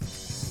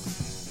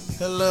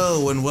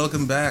Hello and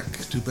welcome back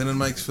to Ben and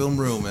Mike's Film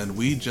Room, and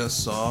we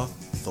just saw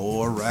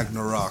Thor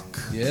Ragnarok.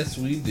 Yes,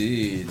 we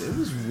did. It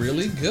was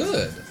really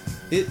good.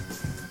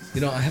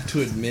 I have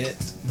to admit,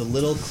 the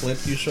little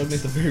clip you showed me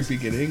at the very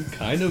beginning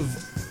kind of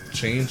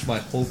changed my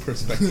whole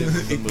perspective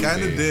of the movie. It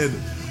kind of did.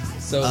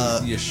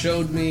 So, you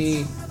showed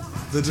me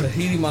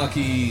Tahiti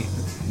Maki,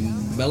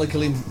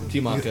 Melikali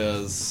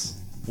Timaka's,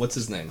 what's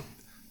his name?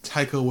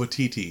 Taika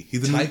Waititi.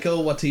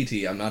 Taika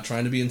Waititi. I'm not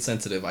trying to be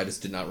insensitive, I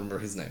just did not remember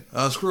his name.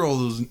 Screw all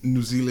those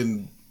New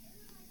Zealand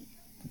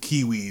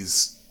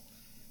Kiwis.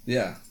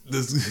 Yeah.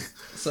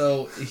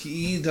 So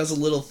he does a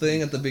little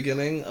thing at the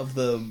beginning of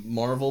the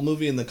Marvel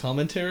movie in the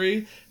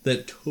commentary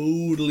that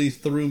totally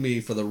threw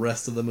me for the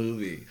rest of the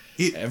movie.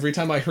 Every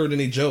time I heard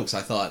any jokes,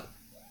 I thought,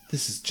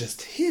 this is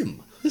just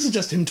him. This is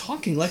just him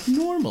talking like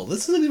normal.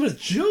 This isn't even a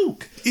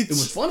joke. It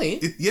was funny.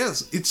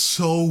 Yes, it's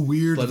so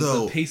weird, but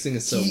though. The pacing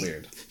is so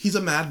weird. He's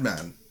a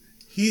madman.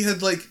 He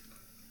had,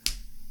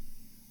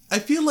 I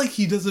feel like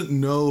he doesn't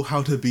know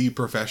how to be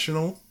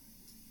professional.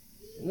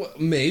 Well,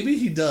 maybe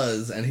he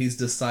does, and he's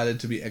decided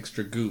to be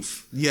extra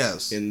goof.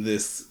 Yes. In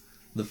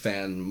the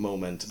fan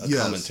moment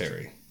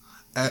commentary.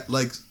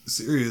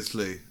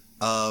 Seriously.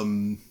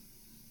 Oh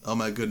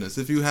my goodness.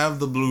 If you have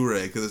the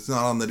Blu-ray, because it's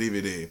not on the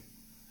DVD,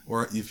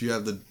 or if you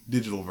have the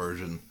digital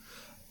version,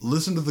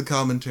 listen to the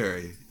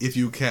commentary, if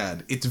you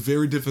can. It's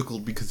very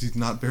difficult because he's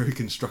not very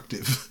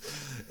constructive.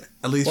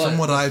 At least from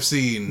what I've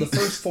seen. The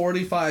first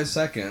 45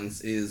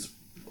 seconds is...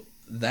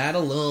 That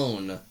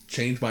alone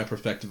changed my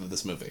perspective of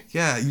this movie.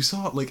 Yeah, you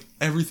saw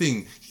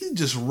everything. He's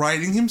just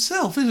writing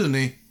himself, isn't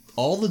he?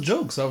 All the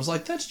jokes. I was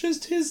like, that's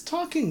just his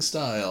talking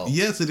style.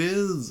 Yes, it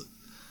is.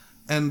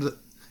 And,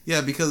 yeah,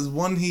 because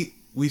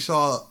we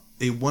saw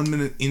a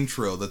 1-minute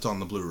intro that's on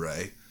the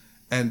Blu-ray,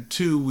 and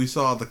 2, we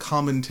saw the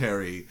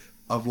commentary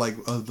of,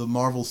 the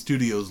Marvel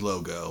Studios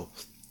logo,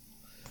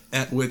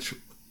 at which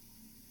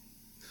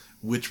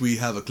we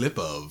have a clip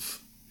of.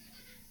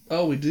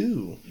 Oh, we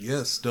do?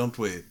 Yes, don't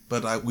we?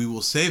 But we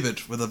will save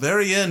it for the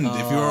very end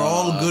if you are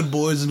all good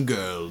boys and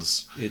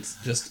girls. It's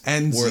just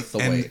worth the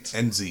wait.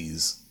 And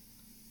Z's.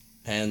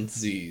 And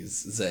Z's.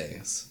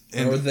 Zays.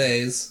 Or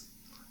theys.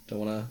 Don't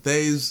want to...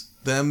 Theys,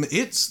 them,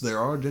 it's. There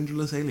are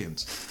genderless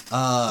aliens.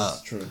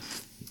 That's true.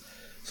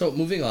 So,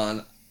 moving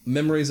on.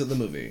 Memories of the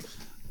movie.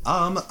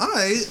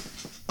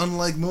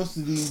 Unlike most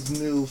of these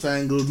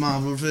new-fangled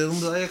Marvel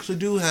films, I actually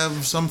do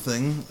have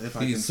something, if I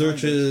can He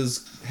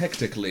searches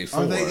hectically for...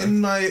 Are they in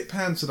my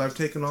pants that I've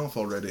taken off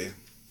already?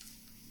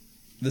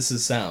 This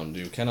is sound.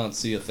 You cannot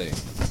see a thing.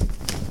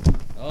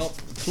 Oh,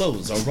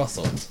 clothes are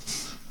rustled.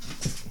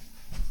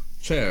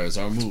 Chairs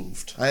are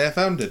moved. I have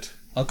found it.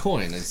 A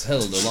coin is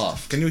held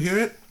aloft. Can you hear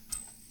it?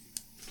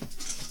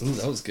 Ooh,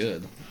 that was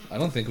good. I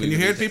don't think we... Can you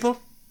hear it, people?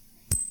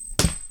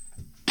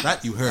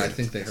 That you heard. I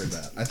think they heard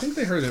that. I think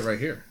they heard it right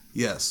here.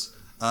 Yes.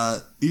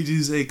 It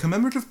is a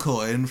commemorative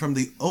coin from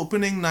the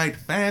opening night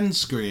fan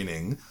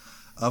screening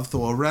of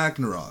Thor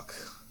Ragnarok.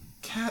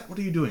 Cat, what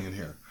are you doing in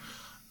here?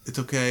 It's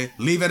okay.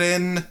 Leave it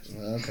in.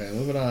 Okay,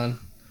 moving on.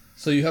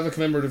 So you have a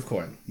commemorative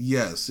coin.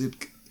 Yes.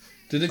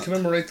 Did it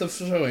commemorate the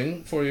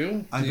showing for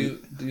you?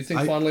 Do you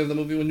think fondly of the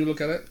movie when you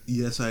look at it?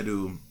 Yes, I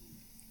do.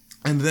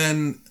 And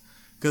then,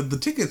 because the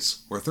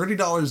tickets were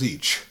 $30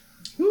 each.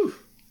 Whew.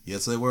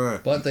 Yes, they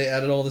were. But they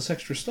added all this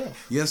extra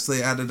stuff. Yes,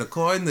 they added a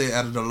coin, they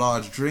added a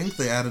large drink,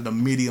 they added a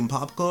medium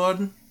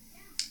popcorn.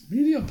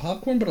 Medium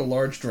popcorn, but a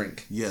large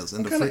drink? Yes.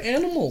 And what kind of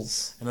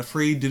animals? And a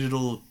free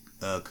digital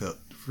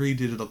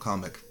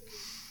comic.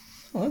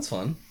 Oh, that's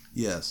fun.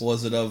 Yes.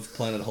 Was it of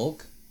Planet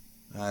Hulk?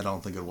 I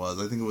don't think it was.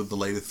 I think it was the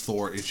latest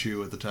Thor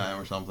issue at the time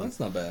or something.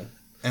 That's not bad.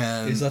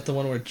 And is that the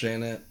one where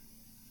Jane is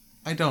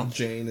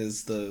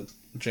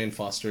Jane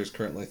Foster is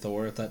currently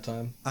Thor at that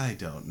time? I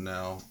don't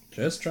know.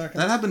 Just tracking.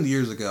 That happened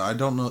years ago. I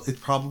don't know. It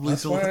probably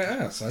That's why I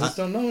asked. I just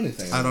don't know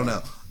anything. I don't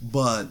know.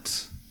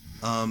 But,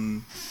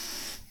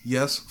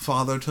 yes,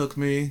 Father took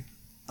me.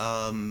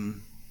 Father.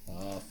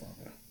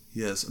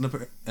 Yes, and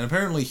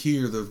apparently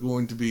here there's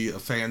going to be a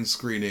fan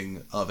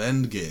screening of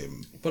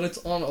Endgame. But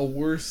it's on a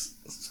worse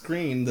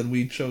screen than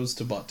we chose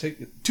to buy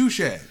tickets. Touche,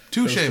 my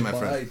friend.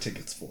 Buy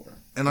tickets for.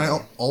 And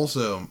I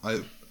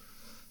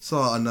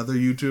saw another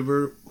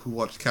YouTuber who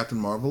watched Captain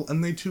Marvel,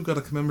 and they too got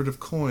a commemorative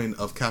coin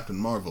of Captain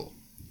Marvel.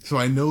 So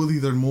I know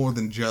these are more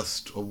than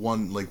just a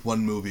one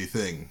movie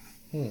thing.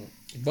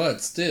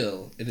 But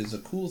still, it is a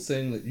cool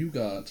thing that you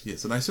got.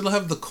 Yes, and I still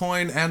have the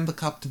coin and the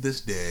cup to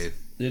this day.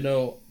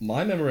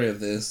 My memory of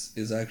this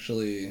is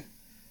actually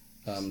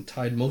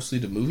tied mostly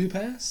to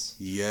MoviePass.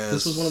 Yes.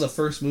 This was one of the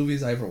first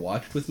movies I ever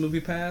watched with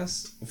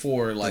MoviePass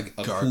for a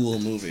cool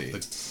movie.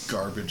 The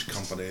garbage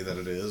company that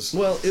it is.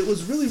 Well, it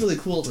was really, really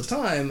cool at the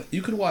time.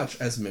 You could watch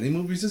as many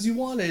movies as you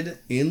wanted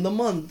in the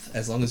month,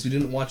 as long as you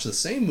didn't watch the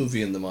same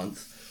movie in the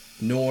month,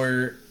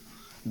 you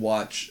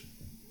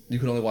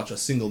could only watch a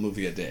single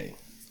movie a day.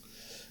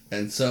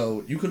 And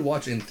so you could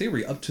watch, in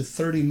theory, up to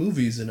 30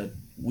 movies in a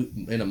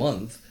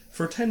month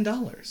for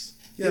 $10.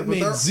 Yeah, it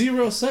made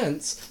 0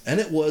 sense, and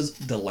it was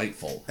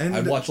delightful.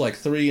 I'd watch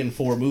 3 and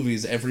 4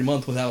 movies every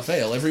month without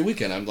fail, every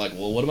weekend. I'm like,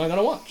 well, what am I going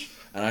to watch?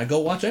 And I'd go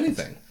watch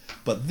anything.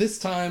 But this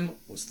time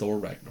was Thor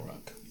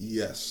Ragnarok.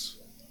 Yes.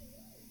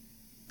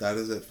 That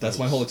is it. That's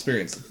my whole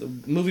experience. The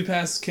Movie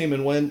Pass came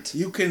and went.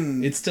 You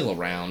can... It's still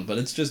around, but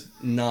it's just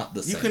not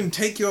the same. You can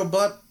take your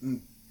butt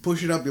and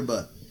push it up your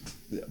butt.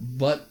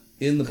 Butt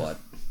in the butt.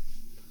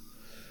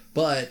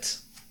 But...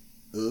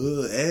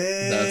 eggs.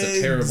 That's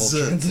a terrible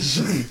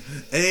transition.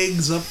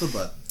 Eggs up the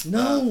butt.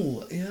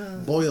 No,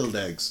 yeah. Boiled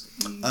eggs.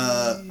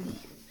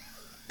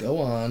 Go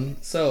on.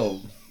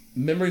 So,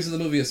 memories of the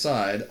movie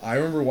aside, I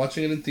remember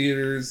watching it in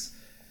theaters,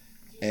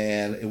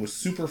 and it was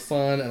super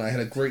fun, and I had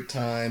a great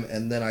time,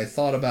 and then I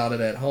thought about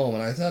it at home,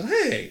 and I thought,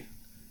 hey,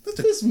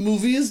 this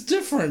movie is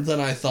different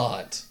than I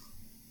thought.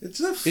 It's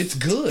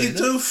good.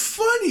 It's a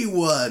funny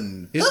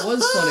one. It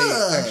was funny.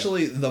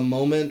 Actually, the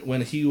moment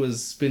when he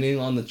was spinning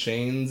on the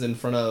chains in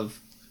front of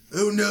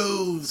oh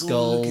no,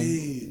 Skull,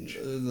 Cage.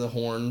 The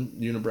horn,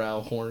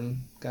 unibrow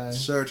horn guy.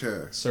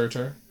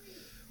 Surtur.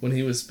 When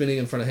he was spinning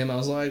in front of him, I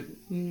was like,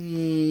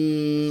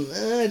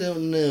 I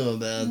don't know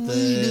about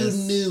this. I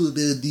don't know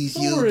about this,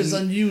 Yogi. Thor is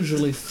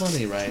unusually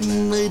funny right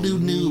now. I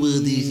don't know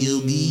about this,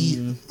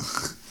 Yogi.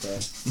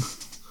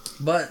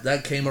 But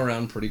that came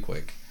around pretty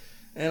quick.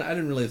 And I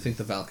didn't really think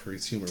the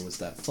Valkyrie's humor was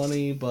that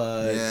funny,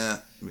 but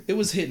it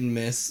was hit and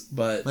miss,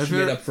 but she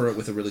made up for it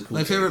with a really cool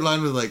My favorite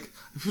line was like,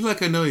 I feel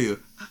like I know you.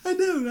 I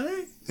know,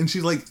 right? And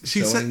she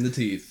showing the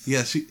teeth.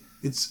 Yeah,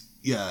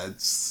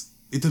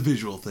 it's a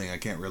visual thing. I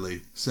can't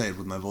really say it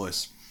with my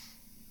voice.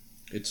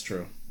 It's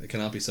true. It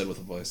cannot be said with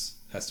a voice.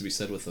 It has to be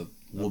said with a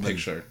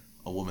picture.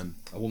 A woman.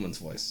 A woman's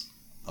voice.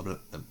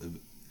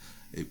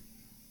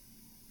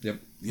 Yep.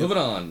 Moving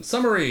on.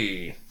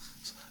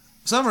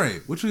 Summary,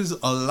 which was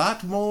a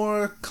lot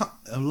more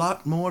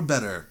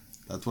better.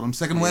 That's what I'm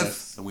sticking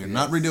with. And we're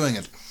not redoing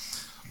it.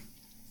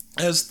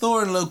 As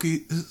Thor and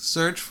Loki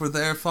search for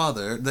their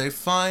father, they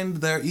find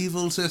their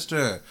evil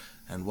sister,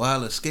 and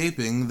while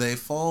escaping, they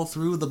fall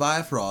through the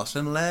Bifrost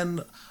and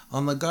land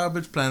on the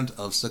garbage planet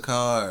of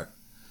Sakaar.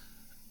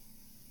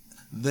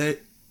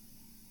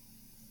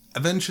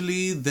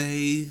 Eventually,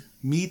 they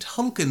meet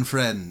Hulk and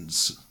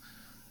friends.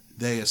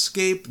 They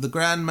escape the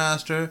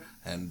Grandmaster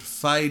and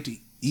fight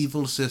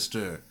evil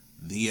sister.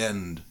 The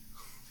end.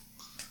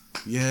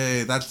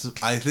 Yay,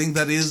 I think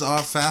that is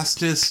our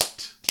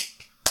fastest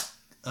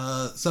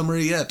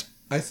summary yet.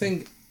 I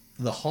think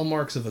the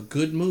hallmarks of a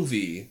good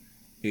movie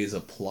is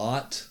a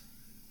plot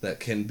that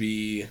can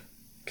be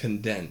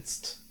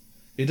condensed.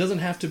 It doesn't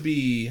have to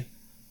be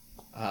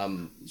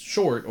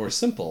short or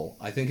simple.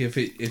 I think if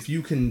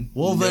you can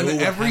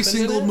then every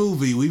single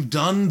movie we've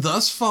done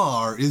thus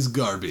far is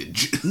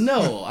garbage.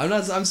 No,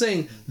 I'm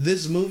saying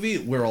this movie,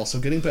 we're also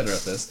getting better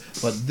at this,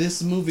 but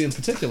this movie in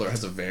particular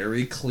has a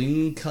very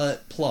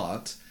clean-cut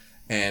plot,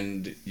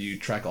 and you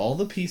track all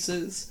the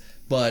pieces,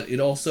 but it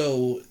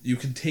also, you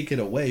can take it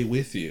away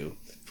with you.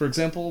 For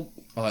example,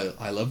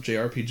 I love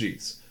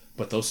JRPGs,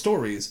 but those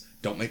stories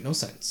don't make no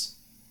sense.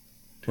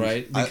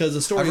 Right? Because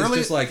the story is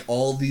just like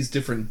all these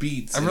different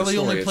beats. It's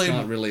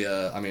not really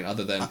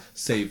other than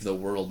save the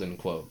world in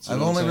quotes.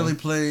 I've only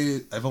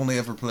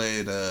ever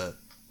played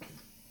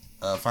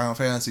Final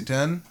Fantasy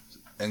X,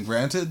 and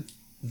granted,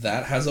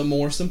 that has a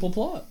more simple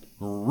plot.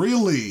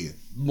 Really?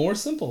 More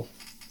simple.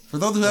 For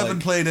those who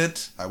haven't played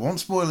it, I won't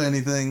spoil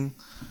anything,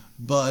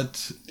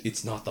 but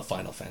it's not the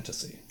Final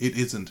Fantasy. It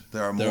isn't.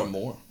 There are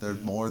more.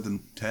 There's more than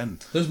 10.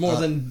 There's more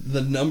than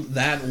the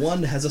that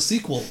one has a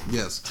sequel.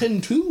 Yes.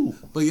 10-2.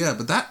 But yeah,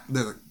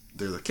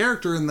 there's a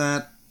character in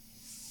that.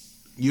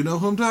 You know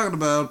who I'm talking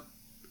about.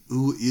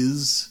 Who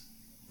is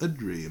a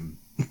dream.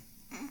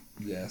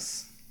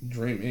 Yes.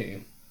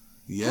 Dreamy.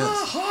 Yes.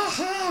 Ha ha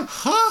ha!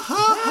 Ha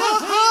ha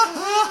ha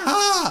ha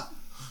ha!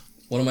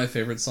 One of my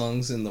favorite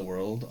songs in the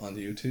world on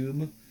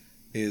YouTube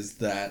is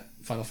that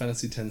Final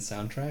Fantasy X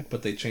soundtrack,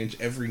 but they change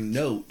every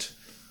note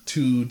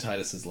to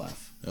Titus's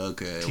laugh.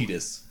 Okay.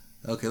 Titus.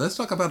 Okay, let's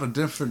talk about a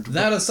different...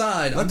 That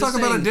aside, let's talk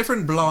about a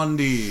different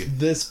Blondie.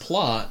 This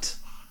plot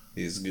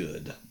is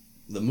good.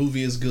 The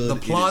movie is good. The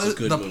plot is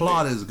good. The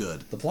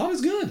plot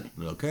is good.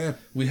 Okay.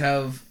 We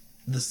have...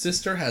 The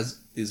sister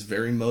is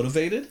very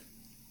motivated.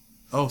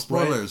 Oh,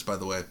 spoilers, by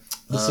the way.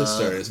 The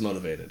sister is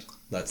motivated.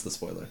 That's the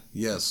spoiler.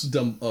 Yes.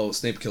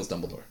 Snape kills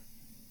Dumbledore.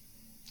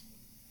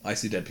 I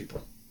see dead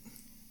people.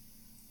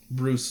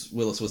 Bruce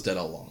Willis was dead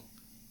all along.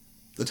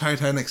 The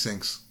Titanic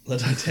sinks. The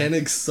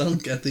Titanic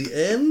sunk at the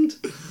end.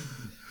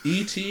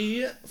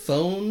 E.T.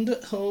 phoned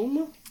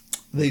home.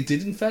 They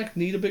did, in fact,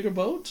 need a bigger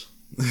boat.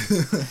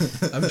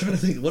 I'm trying to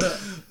think.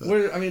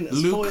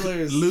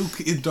 Spoilers.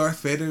 Luke is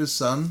Darth Vader's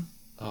son.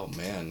 Oh,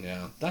 man,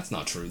 yeah. That's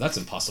not true. That's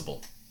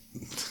impossible.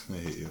 I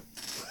hate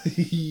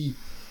you.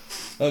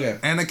 Okay.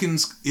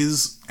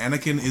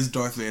 Anakin is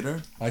Darth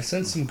Vader. I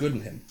sense some good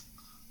in him.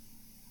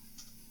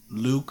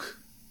 Luke.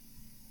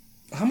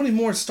 How many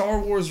more Star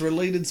Wars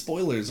related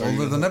spoilers are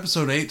there's an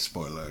episode 8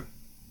 spoiler.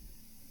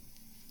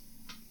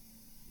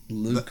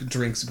 Luke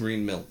drinks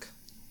green milk.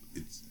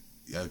 It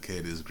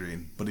is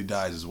green, but he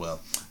dies as well.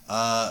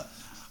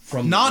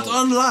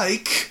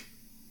 Unlike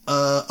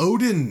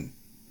Odin.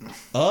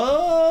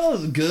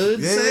 Oh, good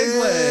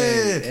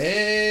segue.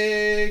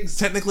 Eggs.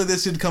 Technically,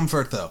 this did come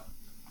first, though.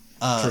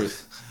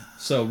 Truth.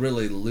 So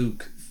really,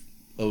 Luke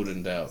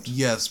Odin'd out.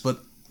 Yes, but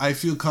I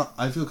feel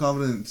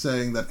confident in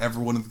saying that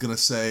everyone is gonna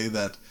say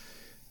that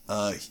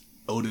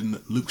Odin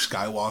Luke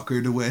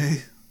Skywalkered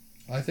away.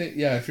 I think,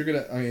 yeah, if you're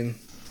gonna, I mean,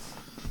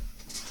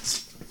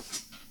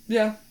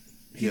 yeah,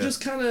 he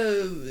just kind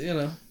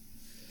of,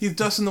 He's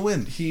dust in the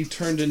wind. he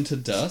turned into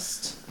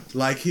dust.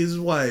 Like his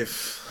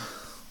wife.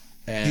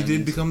 And He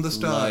did become the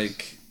star.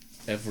 like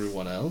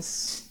everyone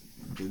else.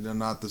 They're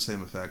not the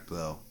same effect,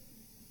 though.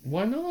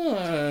 Why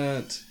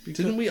not? Because-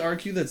 Didn't we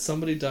argue that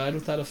somebody died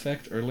with that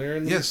effect earlier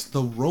in the Yes,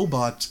 the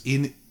robots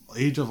in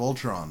Age of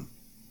Ultron,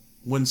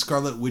 when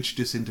Scarlet Witch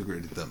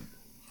disintegrated them.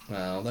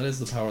 Well, that is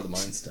the power of the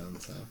Mind Stone,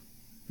 so.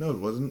 No, it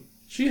wasn't.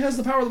 She has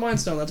the power of the Mind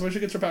Stone, that's where she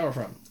gets her power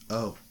from.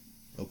 Oh,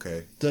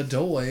 okay.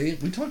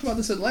 Dadoy. We talked about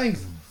this at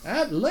length.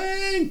 At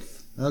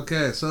length!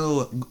 Okay,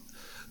 so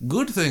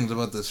good things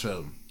about this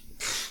film.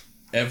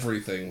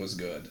 Everything was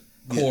good.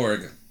 Yeah.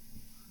 Korg.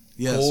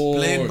 Yes, Korg.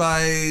 played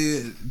by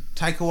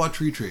Taika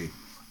Waititi.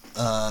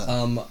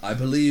 I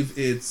believe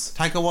it's...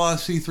 Taika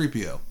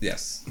C-3PO.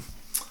 Yes.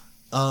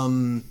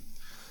 Um,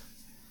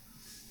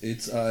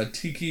 It's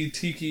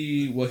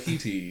Tiki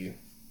Wahiti.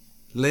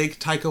 Lake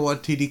Taika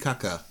Waititi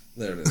Kaka.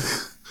 There it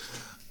is.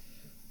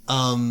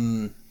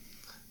 Um,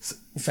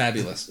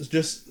 Fabulous.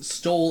 Just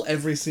stole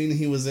every scene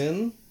he was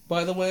in,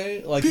 by the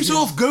way. Like piss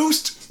off,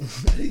 ghost!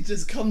 He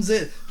just comes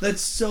in.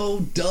 That's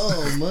so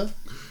dumb.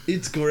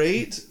 It's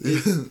great.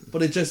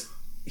 But it just...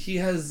 He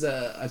has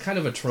a kind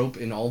of a trope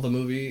in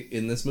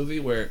this movie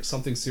where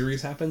something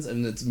serious happens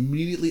and it's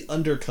immediately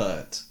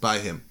undercut By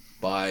him.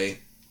 by...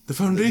 The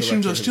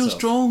foundations director are still himself.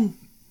 strong.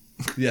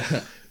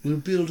 Yeah. We'll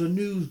build a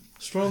new,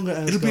 stronger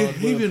Asgard. It'll be a where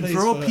haven place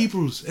for all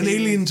peoples and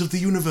aliens of the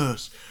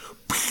universe.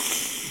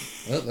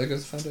 Well, there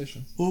goes the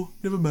foundation. Oh,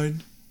 never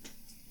mind.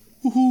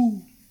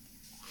 Woohoo!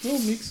 No,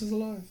 Meeks is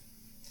alive.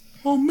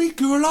 Oh, Meek,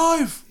 you're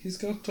alive! He's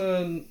got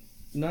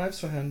knives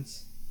for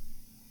hands.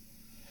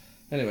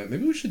 Anyway,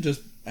 maybe we should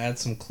just add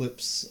some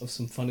clips of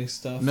some funny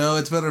stuff. No,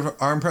 it's better.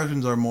 Our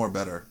impressions are more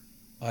better.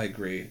 I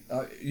agree.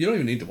 You don't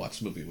even need to watch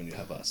the movie when you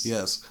have us.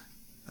 Yes.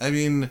 I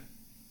mean,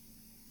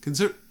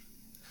 considering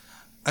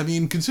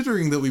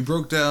that we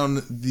broke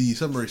down the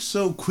summary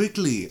so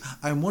quickly,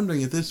 I'm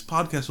wondering if this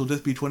podcast will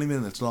just be 20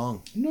 minutes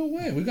long. No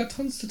way. We've got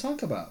tons to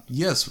talk about.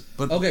 Yes,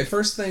 but Okay,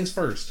 first things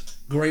first.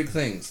 Great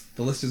things.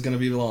 The list is going to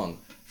be long.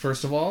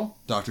 First of all,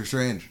 Doctor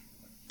Strange.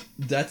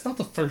 that's not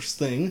the first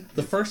thing.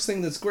 The first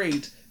thing that's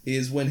great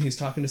is when he's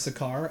talking to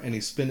Sakaar and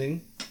he's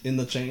spinning in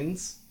the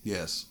chains.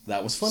 Yes.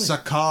 That was funny.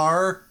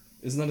 Sakaar.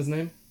 Isn't that his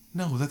name?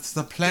 No, that's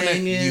the planet,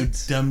 Dang you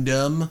it.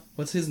 dum-dum.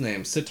 What's his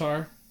name?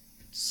 Sitar?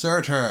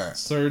 Surtur.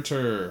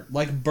 Surtur.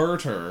 Like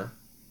Bertur.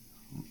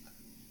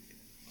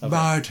 Okay.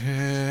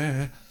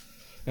 Barter.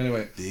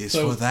 Anyway. This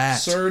so for that.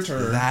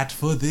 Surtur. That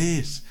for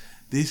this.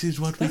 This is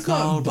what That's we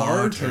call not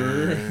barter.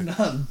 barter.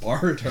 Not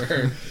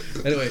barter.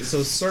 Anyway,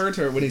 so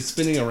Surtur, when he's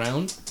spinning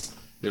around,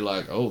 you're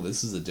like, oh,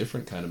 this is a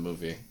different kind of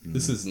movie.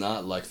 This is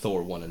not like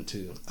Thor 1 and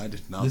 2. I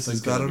did not This think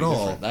is that gonna at be all.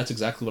 different. That's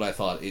exactly what I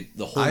thought.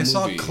 The whole I movie.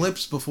 saw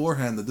clips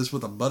beforehand that this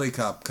was a buddy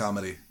cop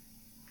comedy.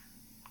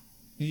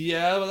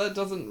 Yeah, but that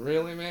doesn't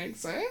really make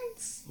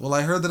sense. Well,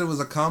 I heard that it was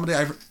a comedy.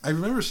 I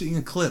remember seeing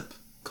a clip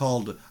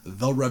called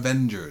The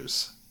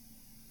Revengers.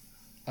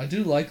 I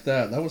do like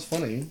that. That was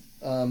funny.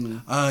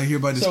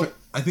 Hereby So-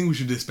 I think we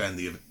should disband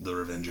the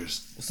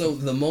Revengers. So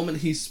the moment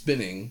he's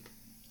spinning,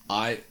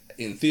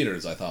 in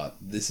theaters I thought,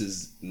 this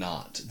is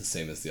not the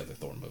same as the other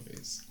Thor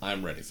movies.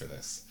 I'm ready for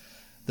this.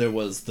 There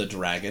was the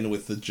dragon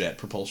with the jet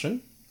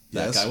propulsion.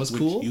 That Yes, guy was which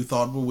cool. You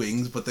thought were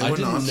wings, but they I were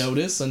didn't not.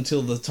 notice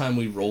until the time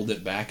we rolled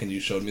it back and you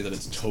showed me that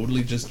it's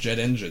totally just jet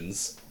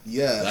engines.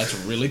 Yeah. That's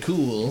really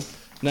cool.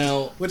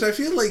 Now, Which I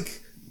feel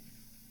like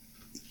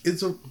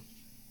it's a...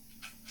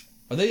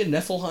 are they in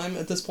Niflheim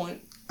at this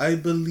point? I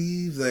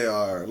believe they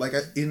are. Like,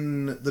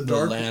 in the The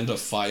Dark... land of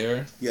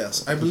fire?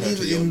 Yes, I Compared believe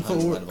to in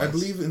Jotunheim's Thor. Land of I Ice.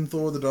 believe in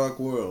Thor: The Dark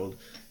World.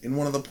 In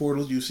one of the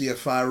portals, you see a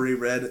fiery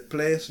red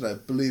place, and I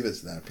believe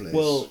it's that place.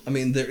 Well, I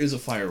mean, there is a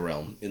fire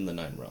realm in the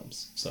Nine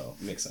Realms, so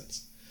it makes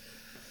sense.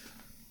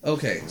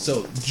 Okay,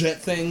 so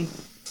jet thing.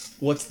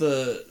 What's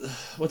the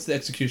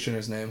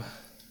executioner's name?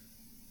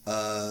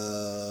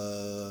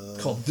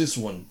 Called this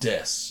one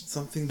Des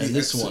something. and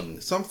this one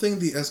something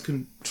the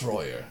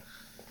Troyer.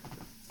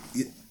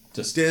 Y-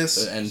 Just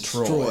Des and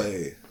Troy.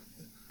 Troy.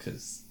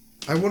 Because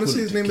I want to Put say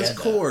it his name is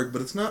together. Korg,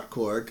 but it's not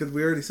Korg because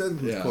we already said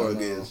who Yeah, I Korg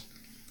know. is.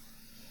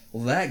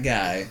 well, that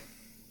guy,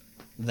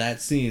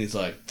 that scene is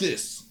like,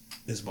 this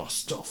is my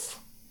stuff.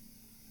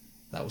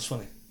 That was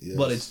funny, Yes.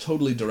 but it's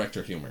totally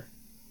director humor.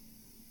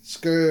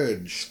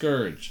 Scourge,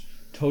 Scourge,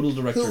 total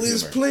director who humor.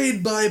 is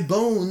played by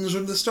Bones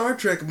from the Star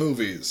Trek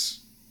movies.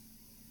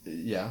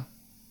 Yeah.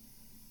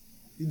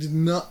 He did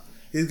not.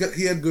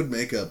 He had good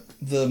makeup.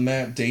 The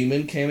Matt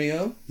Damon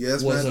cameo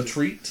Yes, was Matt- a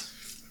treat.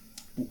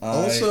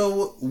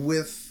 Also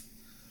with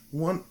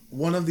one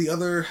of the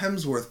other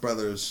Hemsworth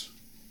brothers.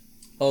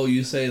 Oh,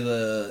 you say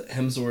the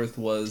Hemsworth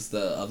was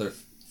the other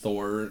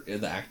Thor,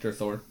 the actor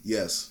Thor?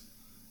 Yes.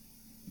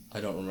 I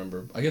don't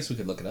remember. I guess we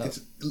could look it up.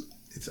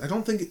 It's I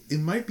don't think it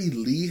might be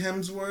Lee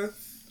Hemsworth.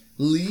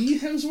 Lee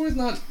Hemsworth?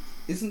 Not...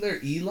 Isn't there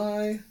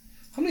Eli?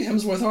 How many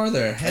Hemsworth are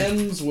there?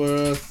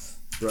 Hemsworth...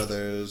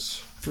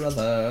 Brothers.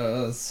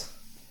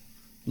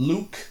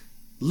 Luke.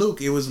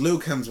 Luke. It was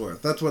Luke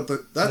Hemsworth. That's what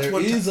the... There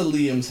is a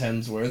Liam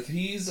Hemsworth.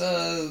 He's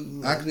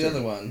the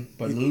other one.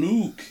 But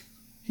Luke,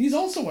 he's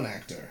also an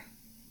actor.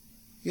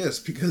 Yes,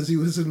 because he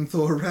was in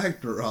Thor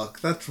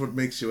Ragnarok. That's what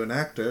makes you an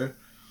actor.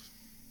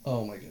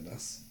 Oh my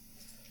goodness.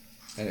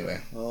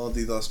 Anyway. Oh,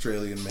 these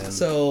Australian men.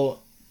 So,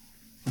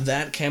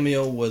 that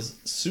cameo was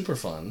super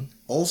fun.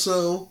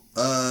 Also,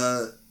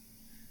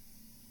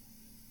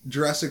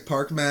 Jurassic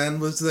Park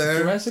Man was there.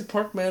 Jurassic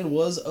Park Man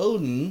was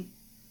Odin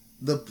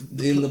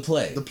in the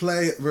play. The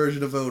play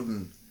version of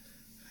Odin.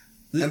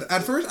 And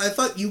at first, I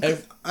thought you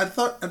had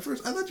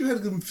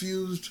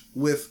confused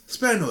with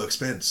Spare No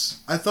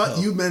Expense. I thought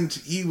you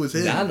meant he was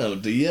him. Nano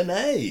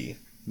DNA.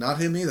 Not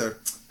him either.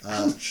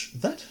 Ouch,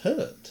 that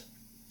hurt.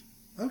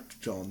 Ouch,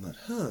 John, that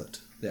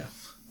hurt. Yeah.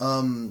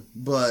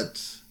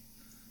 But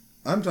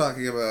I'm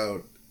talking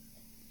about...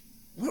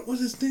 What was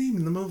his name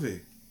in the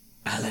movie?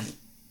 Alan.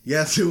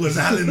 Yes, it was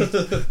Alan.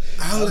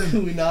 How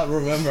can we not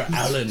remember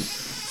Alan?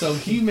 So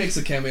he makes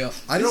a cameo.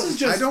 I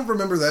don't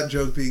remember that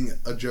joke being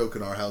a joke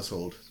in our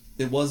household.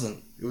 It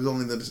wasn't. It was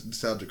only the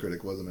Nostalgia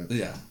Critic, wasn't it?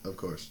 Yeah. Of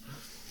course.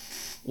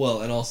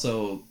 Well, and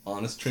also,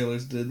 Honest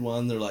Trailers did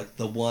one. They're like,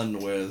 the one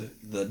where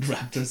the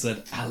raptor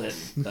said Alan.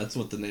 That's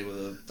what the name of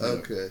the...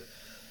 Okay.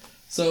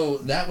 So,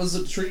 that was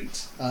a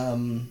treat.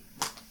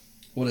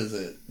 What is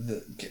it?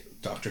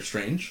 Doctor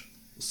Strange.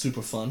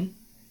 Super fun.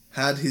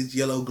 Had his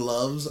yellow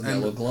gloves.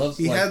 Yellow gloves?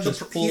 He had the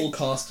full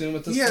costume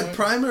at this point? He had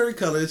primary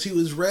colors. He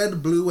was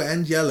red, blue,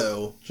 and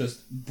yellow.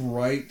 Just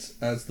bright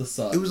as the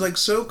sun. It was like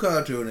so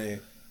cartoony.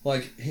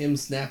 Like him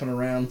snapping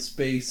around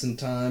space and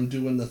time,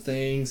 doing the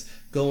things,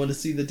 going to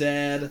see the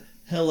dad.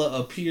 Hela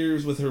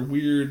appears with her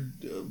weird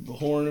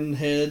horn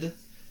head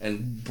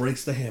and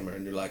breaks the hammer,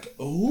 and you're like,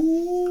 oh,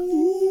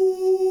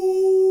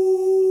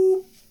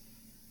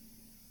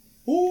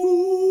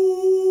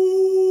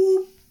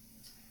 oh.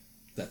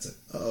 That's it.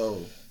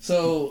 Oh.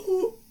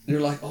 So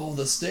you're like, oh,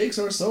 the stakes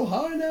are so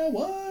high now.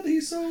 What? What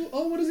is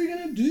he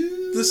gonna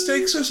do? The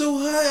stakes are so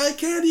high, I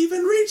can't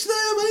even reach them.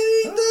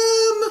 I need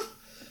them.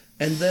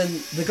 And then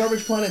the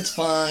garbage planet's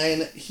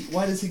fine.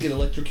 Why does he get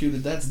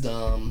electrocuted? That's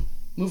dumb.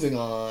 Moving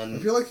on. I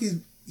feel like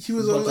he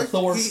was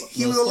electrocuted.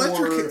 He was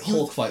electrocuted.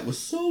 Hulk fight was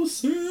so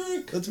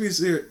sick. Let's be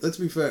serious. Let's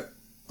be fair.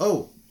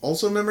 Oh,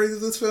 also memories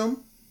of this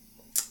film.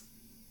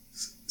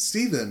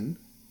 Steven,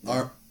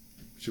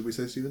 should we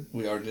say Steven?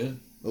 We already did.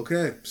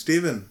 Okay,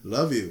 Steven,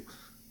 love you.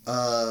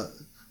 I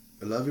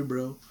love you,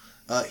 bro.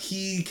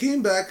 He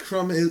came back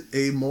from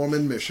a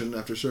Mormon mission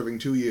after serving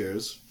 2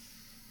 years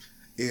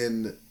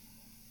in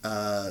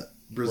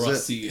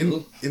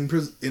Brazil. In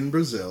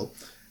Brazil,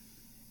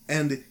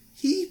 and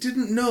he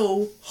didn't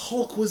know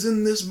Hulk was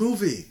in this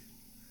movie,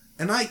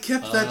 and I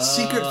kept that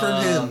secret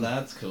from him.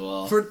 That's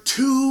cool. For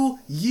 2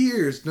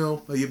 years.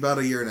 No, about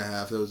a year and a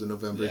half. That was in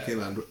November. It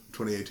came out in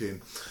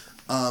 2018.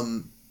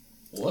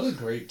 What a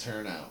great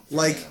turnout.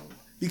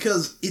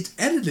 Because it's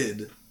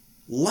edited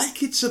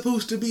like it's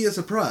supposed to be a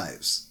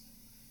surprise.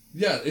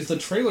 Yeah, if the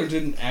trailer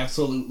didn't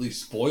absolutely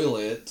spoil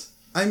it.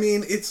 I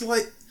mean,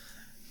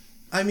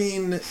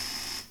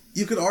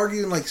 you could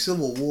argue in,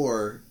 Civil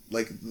War,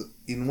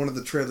 in one of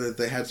the trailers,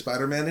 they had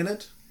Spider-Man in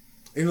it.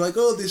 And you're like,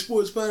 oh, they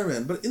spoiled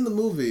Spider-Man. But in the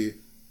movie,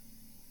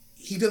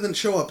 he doesn't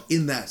show up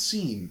in that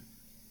scene.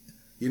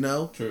 You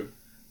know? True.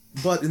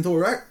 But in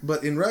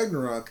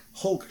Ragnarok,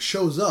 Hulk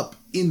shows up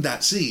in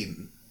that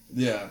scene.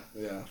 Yeah,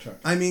 sure.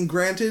 I mean,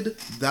 granted,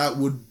 that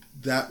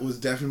was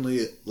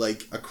definitely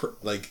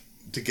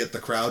to get the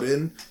crowd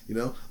in, you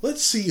know?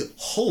 Let's see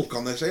Hulk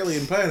on this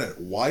alien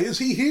planet. Why is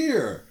he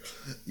here?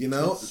 You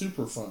know? It's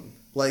super fun.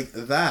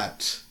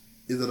 That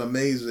is an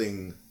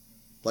amazing...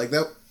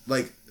 What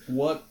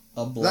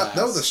a blast.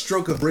 That was a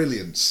stroke of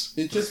brilliance.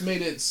 It just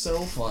made it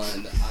so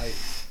fun.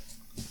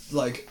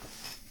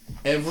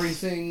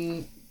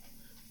 Everything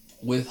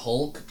with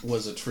Hulk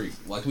was a treat.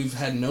 We've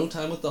had no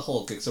time with the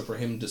Hulk except for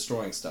him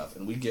destroying stuff,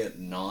 and we get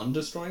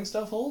non-destroying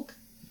stuff Hulk.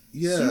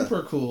 Yeah.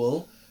 Super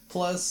cool.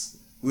 Plus...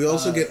 We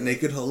also get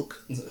Naked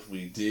Hulk.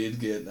 We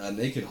did get a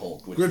Naked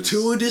Hulk. Which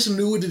gratuitous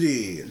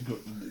nudity.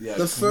 Yeah,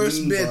 the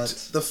first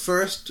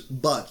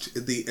butt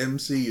in the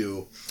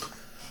MCU.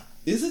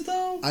 Is it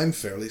though? I'm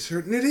fairly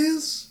certain it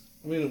is.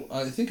 I mean,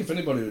 I think if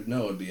anybody would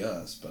know, it'd be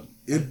us, but...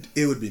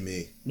 It would be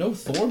me. No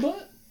Thor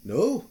butt?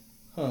 No.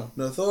 Huh.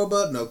 No Thor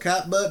butt, no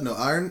cat butt, no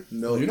iron...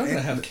 No. Well, you're not going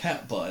to have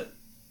cat butt.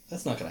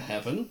 That's not going to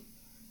happen.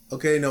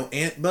 Okay, no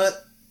ant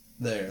butt.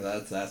 There,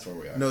 that's where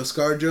we are. No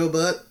ScarJo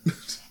butt.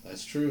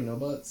 That's true, no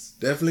butts.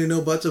 Definitely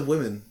no butts of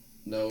women.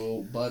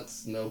 No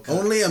butts, no...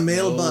 Only a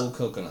male butt. No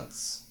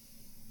coconuts.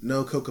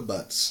 No coca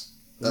butts.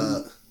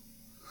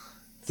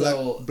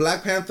 So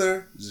Black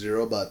Panther,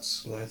 0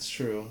 butts. That's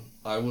true.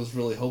 I was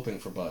really hoping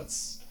for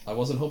butts. I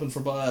wasn't hoping for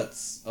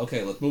butts.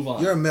 Okay, let's move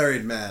on. You're a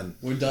married man.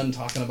 We're done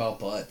talking about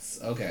butts.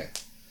 Okay.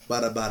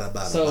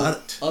 Bada.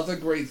 So, other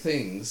great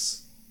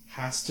things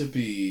has to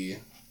be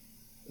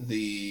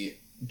the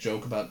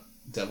joke about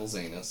Devil's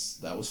Anus.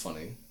 That was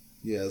funny.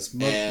 Yes,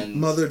 And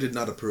Mother did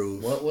not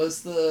approve. What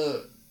was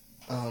the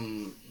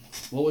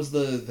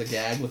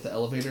gag with the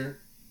elevator?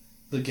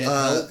 The Get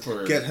Help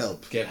or Get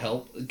Help. Get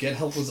Help. Get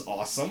Help was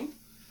awesome.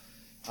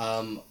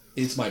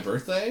 It's My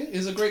Birthday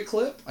is a great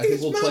clip. I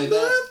think we'll play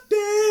that.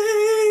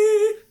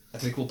 I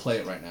think we'll play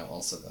it right now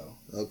also though.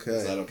 Okay.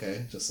 Is that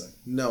okay? Just say.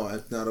 No,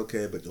 it's not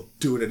okay, but you'll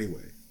do it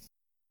anyway.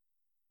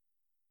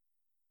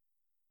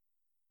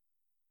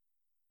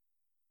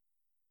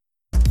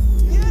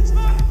 It's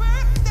my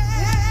birthday.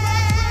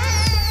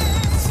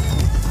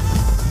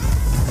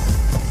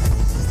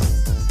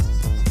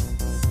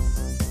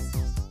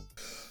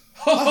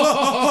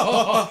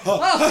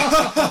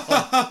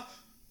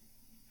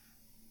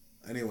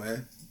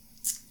 Anyway.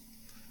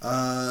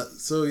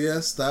 So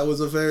yes, that was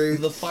a very...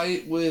 The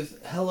fight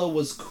with Hela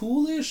was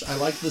coolish. I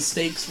like the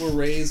stakes were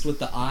raised with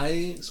the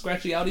eye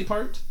scratchy outy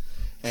part.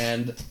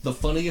 And the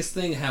funniest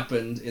thing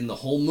happened in the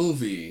whole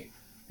movie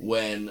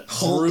when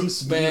Hulk.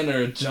 Bruce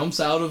Banner jumps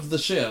out of the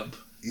ship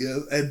Yeah,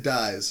 and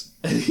dies.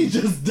 and he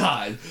just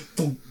died.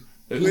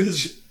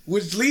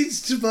 Which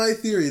leads to my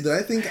theory that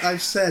I think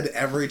I've said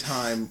every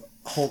time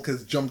Hulk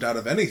has jumped out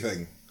of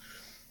anything.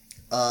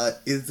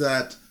 Is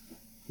that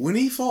when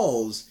he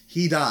falls,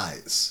 he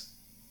dies.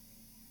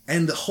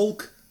 And the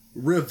Hulk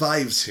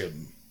revives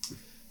him.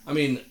 I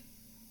mean,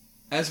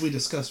 as we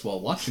discussed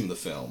while watching the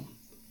film,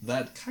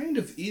 that kind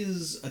of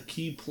is a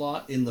key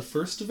plot in the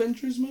first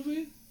Avengers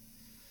movie.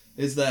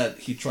 Is that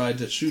he tried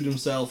to shoot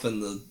himself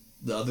and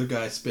the other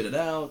guy spit it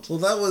out. Well,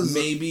 that was...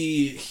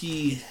 Maybe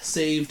he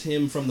saved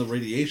him from the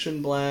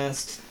radiation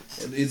blast.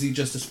 Is he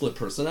just a split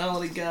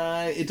personality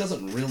guy? It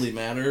doesn't really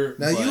matter.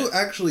 Now, but you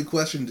actually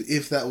questioned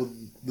if that was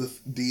the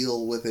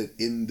deal with it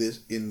in the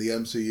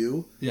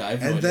MCU. Yeah, I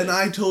have no And then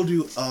idea. I told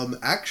you,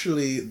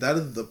 actually, that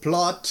is the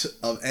plot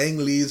of Ang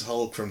Lee's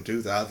Hulk from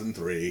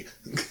 2003.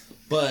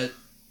 But,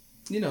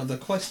 the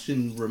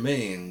question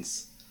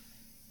remains,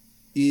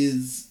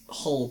 is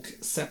Hulk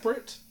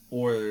separate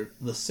or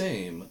the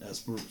same as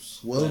Bruce?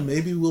 Well, Banner?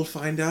 maybe we'll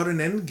find out in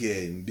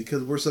Endgame,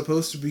 because we're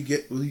supposed to be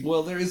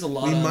Well, there is a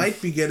lot we of...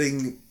 might be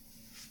getting...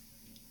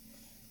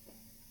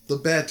 The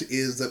bet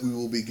is that we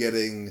will be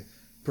getting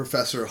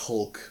Professor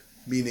Hulk,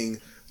 meaning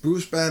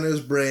Bruce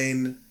Banner's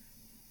brain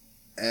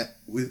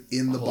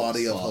within the Hulk's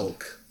body of body.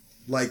 Hulk.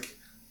 Like,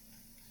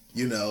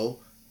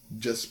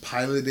 just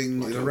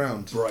piloting it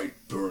around. Bright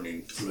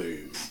burning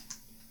flame.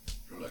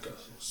 You're like a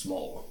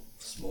small,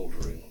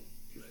 smoldering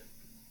flame.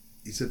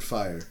 He said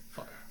fire.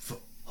 Fire.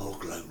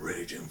 Hulk like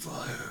raging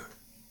fire.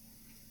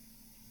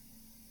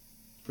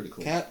 Pretty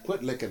cool. Cat,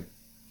 quit licking.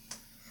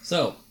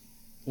 So,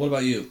 what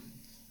about you?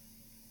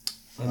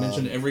 I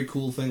mentioned every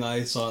cool thing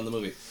I saw in the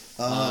movie.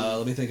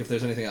 Let me think if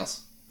there's anything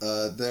else.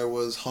 There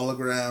was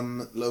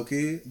hologram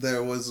Loki.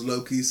 There was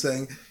Loki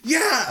saying,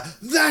 "Yeah,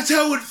 that's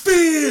how it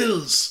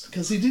feels!"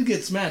 Because he did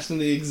get smashed in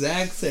the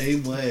exact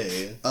same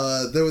way.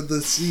 There was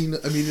the scene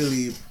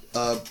immediately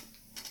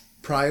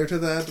prior to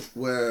that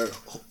where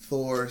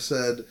Thor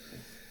said,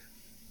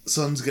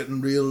 "Sun's getting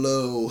real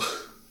low."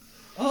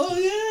 Oh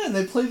yeah, and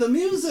they play the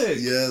music!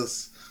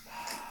 Yes.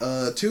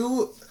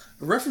 Two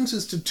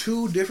references to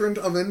two different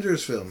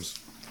Avengers films.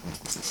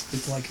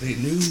 It's like they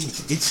knew.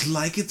 It's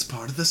like it's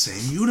part of the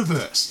same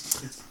universe.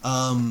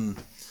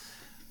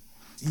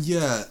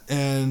 Yeah,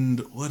 and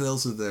what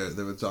else is there?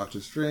 There was Doctor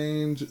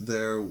Strange.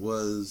 There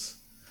was,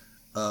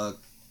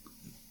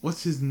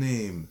 what's his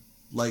name?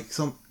 Like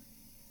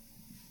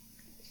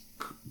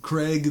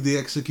Craig the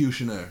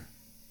Executioner.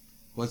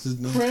 What's his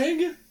name?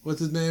 Craig?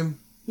 What's his name?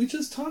 We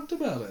just talked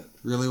about it.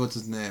 Really, what's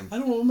his name? I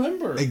don't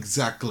remember.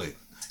 Exactly.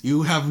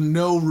 You have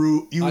no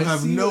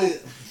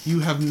You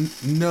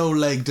have no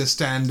leg to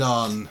stand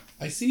on.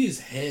 I see his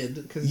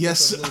head.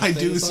 Yes, I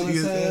do see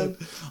his head.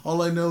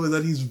 All I know is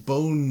that he's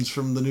Bones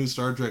from the new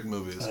Star Trek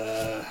movies.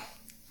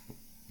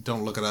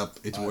 Don't look it up.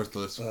 It's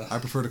worthless. I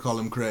prefer to call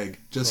him Craig.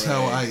 Just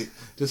how I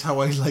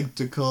like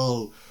to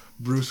call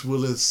Bruce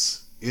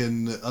Willis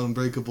in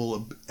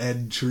Unbreakable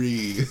Ed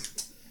Tree.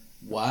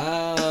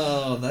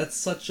 Wow, that's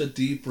such a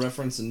deep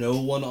reference. No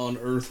one on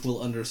Earth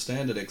will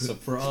understand it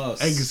except for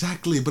us.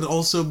 Exactly, but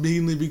also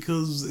mainly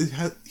because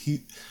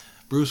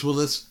Bruce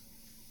Willis,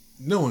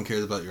 no one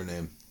cares about your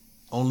name.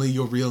 Only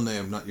your real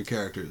name, not your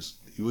characters.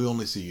 We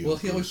only see you. Well,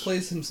 he always Bruce.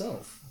 plays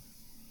himself.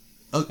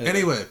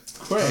 Anyway.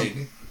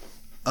 Craig.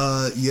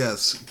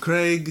 Yes.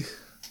 Craig.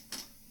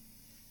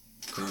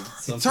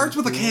 It starts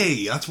with a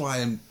K. That's why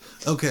I'm...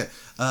 Okay.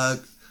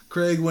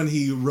 Craig, when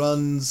he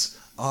runs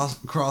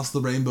across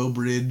the Rainbow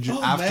Bridge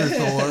after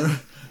man. Thor.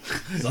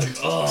 He's like,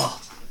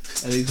 oh.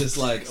 And he's just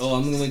like, oh,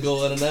 I'm going to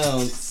go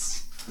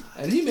unannounced.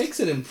 And he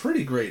makes it in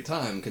pretty great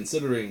time,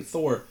 considering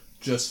Thor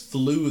just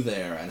flew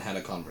there and had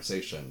a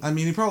conversation. I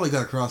mean, he probably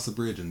got across the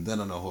bridge and then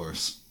on a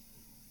horse.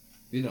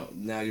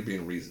 Now you're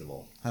being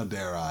reasonable. How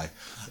dare I?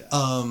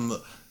 Yeah.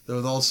 There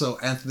was also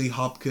Anthony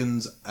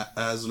Hopkins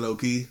as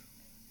Loki.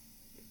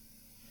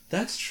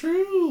 That's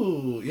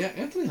true. Yeah,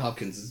 Anthony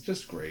Hopkins is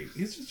just great.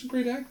 He's just a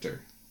great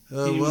actor.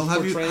 Well,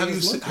 have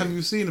Loki.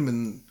 you seen him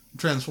in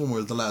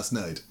Transformers: The Last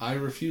Night? I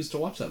refuse to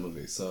watch that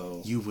movie,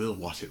 so... You will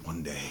watch it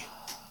one day.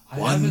 I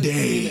One haven't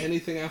day. seen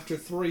anything after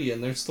 3,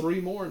 and there's 3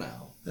 more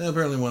now. Yeah,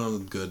 apparently one of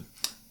them good.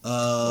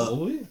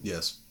 Probably.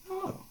 Yes.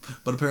 Oh.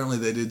 But apparently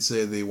they did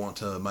say they want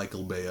to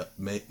Michael Bay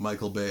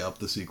up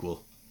the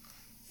sequel.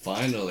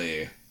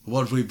 Finally.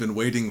 What we've been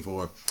waiting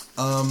for.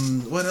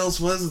 What else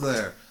was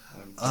there?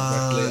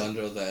 I'm directly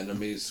under the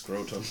enemy's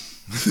scrotum.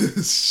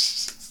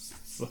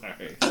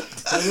 Sorry.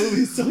 That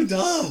movie's so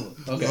dumb.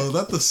 Okay. Oh,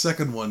 that's the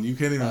second one. You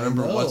can't even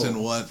remember what's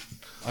in what.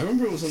 I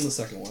remember it was in the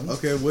second one.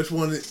 Okay, which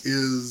one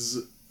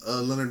is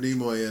Leonard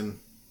Nimoy in?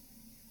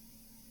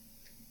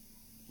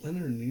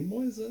 Leonard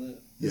Nimoy's in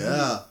it?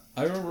 Yeah.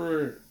 I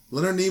remember...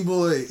 Leonard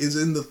Nimoy is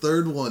in the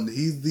third one.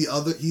 He's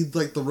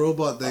like the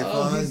robot they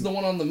find. he's the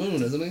one on the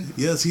moon, isn't he?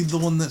 Yes, he's the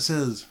one that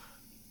says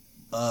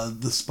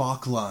the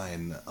Spock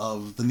line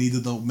of the need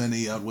of the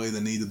many outweigh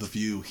the need of the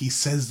few. He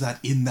says that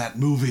in that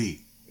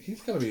movie.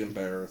 He's gotta be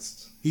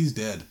embarrassed. He's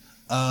dead.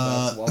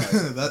 That's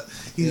why.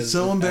 He's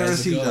so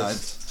embarrassed he died.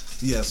 ghost.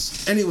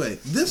 Yes. Anyway,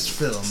 this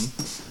film,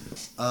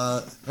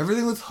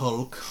 everything with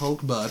Hulk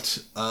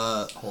butt.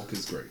 Hulk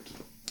is great.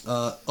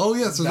 Oh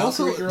yes, there's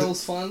also Valkyrie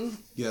Girl's fun.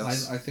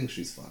 Yes. I think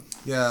she's fun.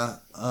 Yeah,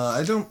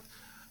 I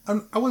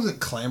wasn't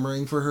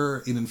clamoring for her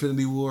in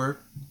Infinity War.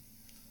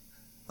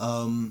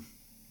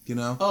 You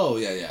know. Oh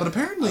yeah. But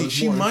apparently I was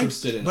she more might.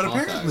 interested in But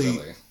Hawkeye, apparently,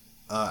 really.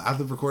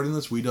 After recording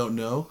this, we don't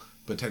know,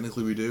 but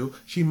technically we do.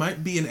 She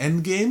might be an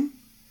Endgame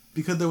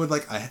because they would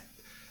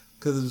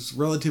because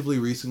relatively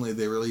recently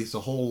they released a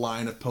whole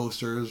line of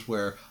posters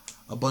where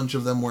a bunch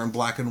of them were in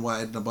black and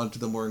white and a bunch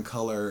of them were in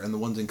color, and the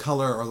ones in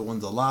color are the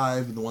ones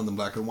alive, and the ones in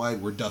black and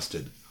white were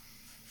dusted.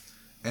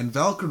 And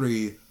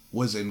Valkyrie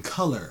was in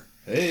color.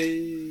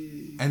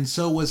 Hey. And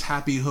so was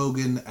Happy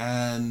Hogan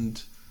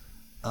and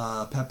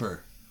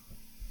Pepper.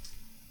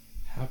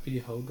 Happy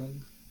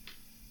Hogan?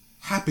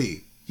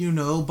 Happy. You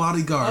know,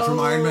 bodyguard from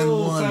Iron Man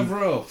 1.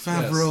 Favreau.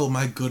 Yes.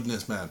 My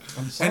goodness, man.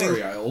 I'm sorry,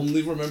 Anyway, I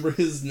only remember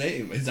his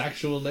name, his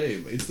actual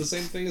name. It's the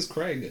same thing as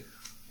Craig.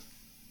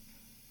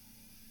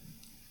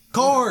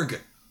 Korg!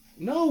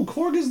 No,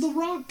 Korg is the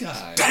rock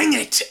guy. Dang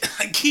it!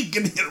 I keep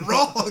getting it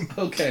wrong!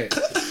 Okay.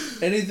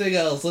 Anything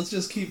else? Let's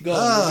just keep going.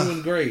 We're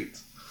doing great.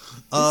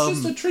 It's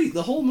just a treat.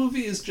 The whole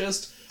movie is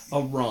just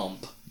a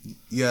romp.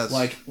 Yes.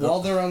 Like, while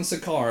they're on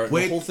Sakaar,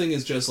 Wait. the whole thing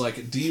is just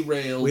like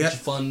derailed, We ha-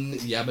 fun,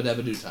 yabba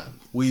dabba do time.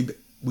 We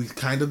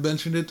kind of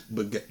mentioned it,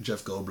 but get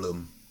Jeff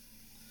Goldblum.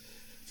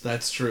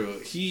 That's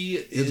true. He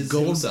It's is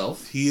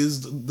himself, He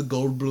is the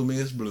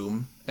Goldblumiest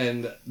bloom.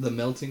 and the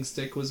melting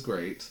stick was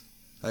great.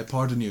 I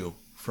pardon you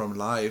from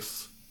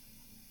life.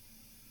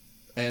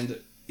 And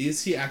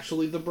is he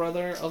actually the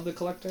brother of the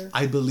Collector?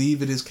 I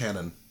believe it is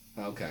canon.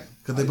 Okay.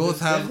 Because they both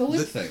have the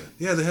lip thing.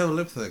 Yeah, they have a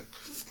lip thing.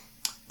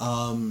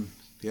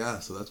 Yeah,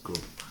 so that's cool.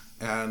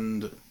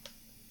 And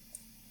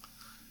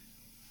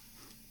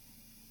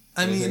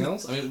Anything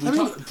else? I mean,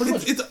 pretty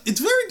much. it's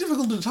very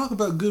difficult to talk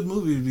about good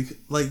movies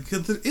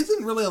because there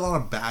isn't really a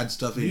lot of bad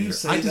stuff in You here.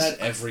 say that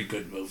every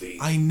good movie.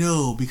 I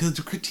know, because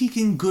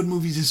critiquing good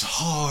movies is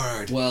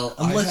hard. Well,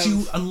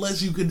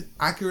 unless you could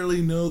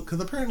accurately know, because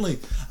apparently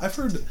I've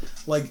heard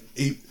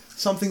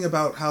something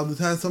about how this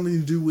has something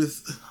to do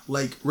with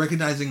like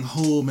recognizing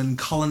home and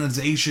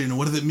colonization.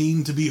 What does it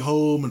mean to be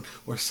home,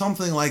 or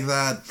something like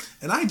that?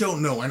 And I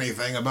don't know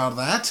anything about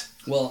that.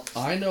 Well,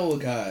 I know a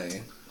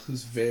guy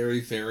who's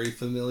very, very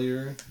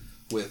familiar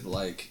with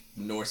like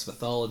Norse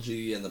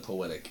mythology and the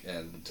poetic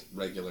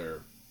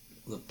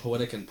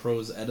and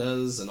prose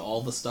eddas and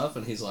all the stuff,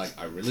 and he's like,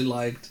 I really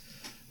liked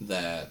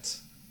that.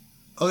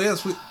 Oh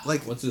yes,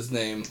 What's his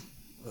name?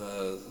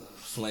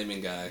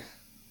 Flaming guy.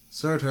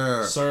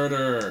 Surtur.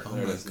 Surtur. Oh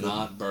There it my is, goodness.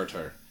 not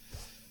Berter.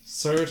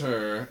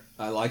 Surtur.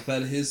 I like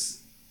that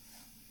his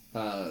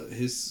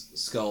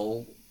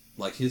skull,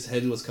 like his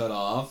head was cut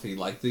off. He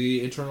liked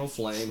the eternal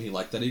flame. He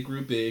liked that he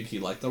grew big. He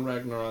liked the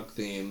Ragnarok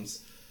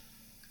themes.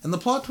 And the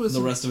plot twist.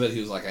 The rest of it, he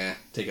was like,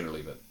 take it or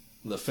leave it.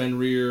 The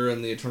Fenrir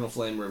and the eternal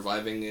flame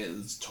reviving it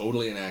is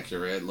totally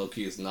inaccurate.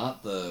 Loki is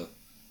not the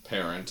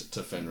parent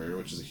to Fenrir,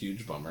 which is a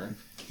huge bummer.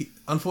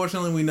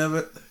 Unfortunately, we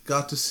never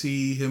got to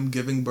see him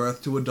giving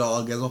birth to a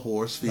dog as a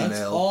horse female.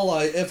 That's all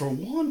I ever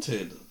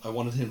wanted. I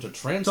wanted him to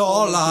transform. That's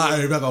all into-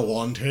 I've ever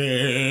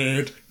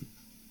wanted.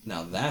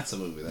 Now that's a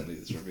movie that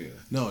needs review.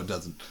 No, it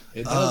doesn't.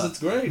 It does. It's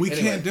great. We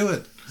Anyway, can't do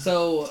it.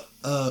 So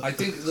I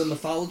think the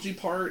mythology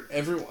part.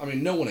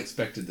 No one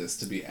expected this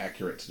to be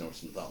accurate to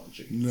Norse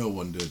mythology. No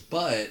one did.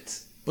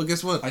 But But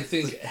guess what? I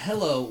think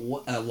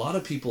Hela. A lot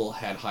of people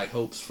had high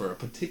hopes for a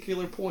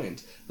particular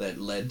point that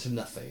led to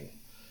nothing.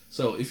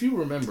 So if you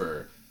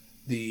remember,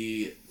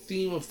 the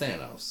theme of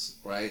Thanos,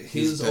 right?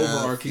 His His death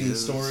overarching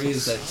is- story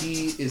is that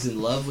he is in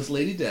love with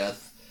Lady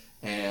Death,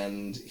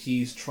 and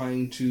he's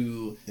trying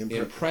to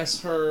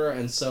impress her,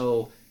 and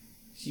so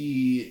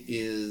he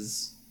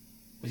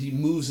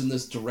moves in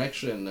this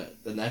direction,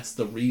 and that's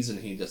the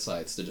reason he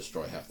decides to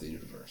destroy half the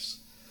universe.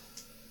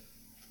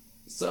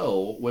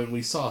 So when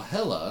we saw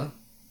Hela,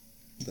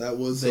 That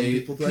was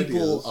a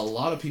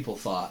lot of people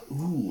thought,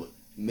 ooh,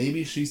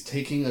 maybe she's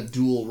taking a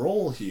dual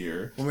role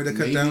here. Want me to cut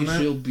maybe down that?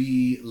 she'll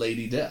be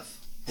Lady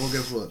Death. Well,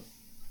 guess what?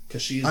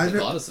 Because she is I the know-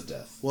 goddess of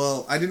death.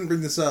 Well, I didn't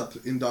bring this up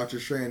in Doctor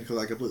Strange because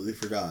I completely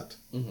forgot.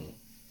 Mm-hmm.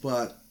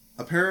 But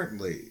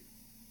apparently,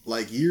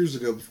 like years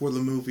ago, before the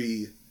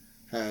movie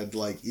had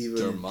like even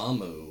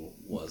Dormammu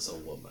was a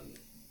woman.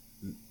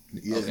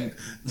 yeah, Okay.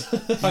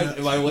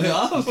 Am I way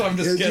off? I'm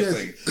just Yes,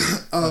 guessing.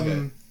 yes.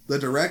 Okay. The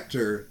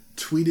director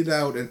tweeted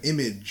out an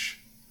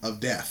image of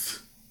Death.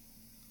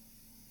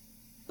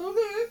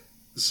 Okay.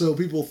 So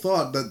people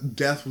thought that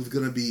Death was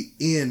going to be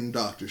in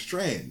Doctor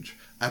Strange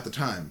at the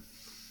time.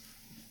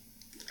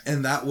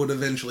 And that would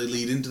eventually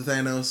lead into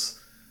Thanos.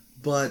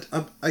 But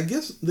I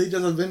guess they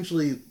just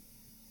eventually...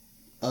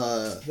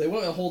 They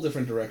went a whole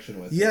different direction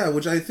with it. yeah,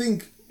 which I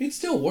think... It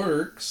still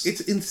works.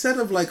 It's instead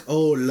of like,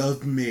 oh,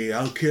 love me,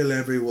 I'll kill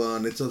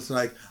everyone. It's just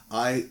like,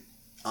 I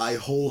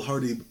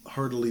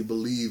wholeheartedly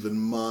believe in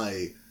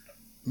my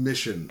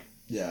mission.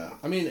 Yeah.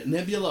 I mean,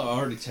 Nebula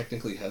already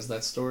technically has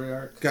that story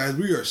arc. Guys,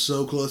 we are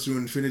so close to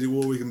Infinity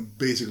War, we can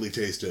basically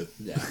taste it.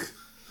 Yeah.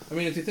 I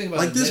mean, if you think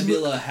about Like it, this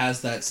Nebula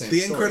has that same the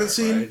story end credit arc,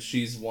 scene? right?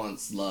 She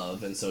wants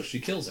love, and so she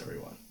kills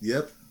everyone.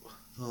 Yep.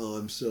 Oh,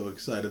 I'm so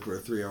excited for a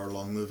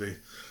 3-hour-long movie.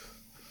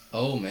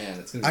 Oh, man.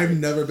 It's going to be I've great.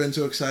 never been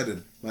so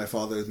excited. My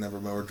father has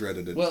never more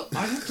dreaded it. Well,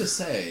 I have to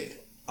say,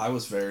 I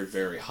was very,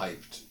 very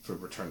hyped for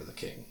Return of the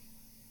King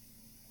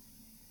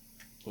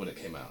when it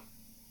came out.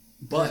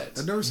 But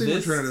I've never seen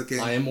Return of the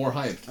King. I am more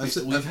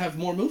hyped. We have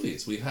more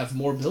movies. We have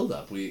more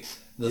build-up. The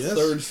Yes.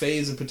 third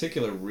phase in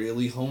particular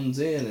really hones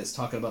in. It's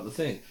talking about the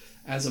thing.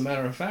 As a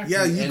matter of fact,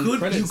 yeah, the you end could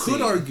credit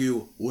scene-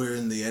 argue we're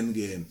in the end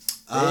game.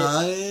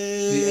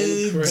 the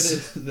end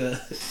credit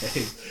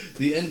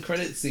the end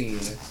credit scene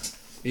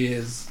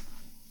is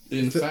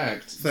in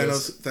fact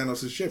just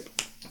Thanos' ship.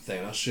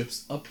 Thanos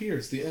ships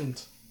appears the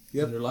end.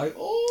 Yep. And they're like,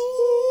 oh,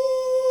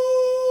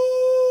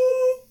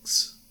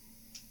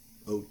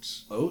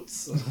 Oats.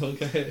 oats.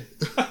 Okay,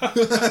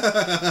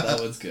 that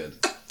was good.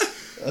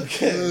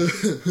 Okay.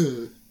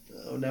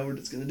 Oh, now we're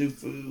just gonna do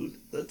food.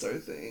 That's our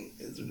thing.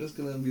 Is we're just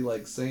gonna be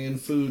like saying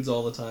foods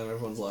all the time.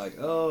 Everyone's like,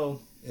 oh,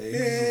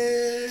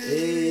 eggs.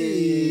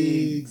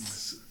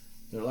 Eggs.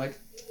 They're like,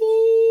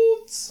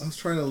 oats. I was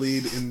trying to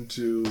lead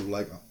into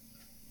like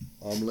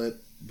omelet,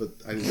 but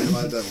I didn't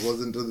realize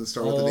that doesn't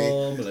start with an E.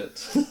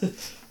 Omelette.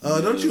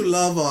 Don't you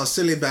love our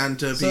silly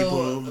banter,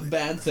 people? So,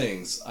 bad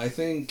things. I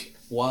think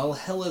while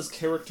Hela's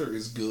character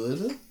is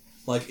good,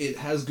 like, it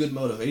has good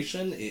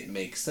motivation, it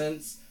makes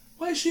sense,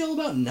 why is she all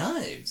about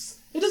knives?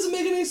 It doesn't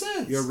make any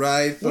sense. You're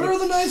right. Where are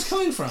the knives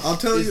coming from? I'll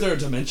tell is you- there a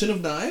dimension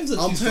of knives that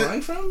I'll she's tell-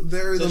 drawing from?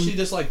 there is Does a- she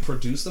just, like,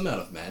 produce them out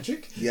of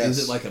magic? Yes.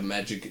 Is it, like, a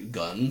magic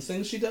gun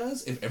thing she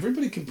does? If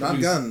everybody can produce...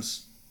 Not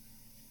guns.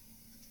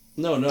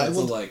 No, I it's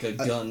will- like a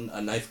gun,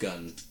 a knife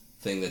gun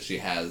thing that she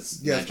has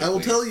Yes, I will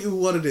magically. tell you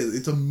what it is.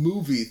 It's a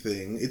movie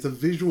thing. It's a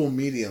visual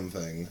medium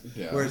thing.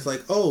 Yeah. Where it's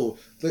like, oh,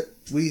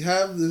 we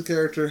have this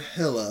character,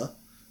 Hela,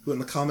 who in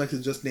the comics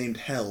is just named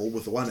Hel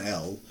with one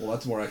L. Well,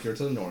 that's more accurate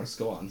to the Norse.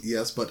 Go on.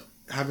 Yes, but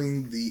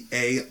having the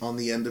A on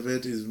the end of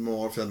it is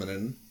more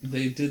feminine.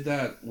 They did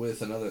that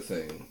with another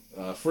thing.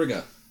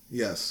 Frigga.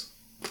 Yes.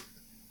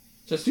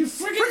 Just you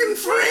friggin'... Friggin'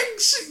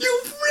 fricks!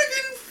 You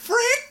friggin'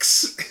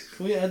 fricks!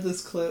 Can we add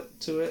this clip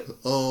to it?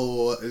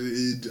 Oh,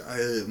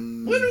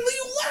 When will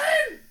you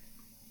learn?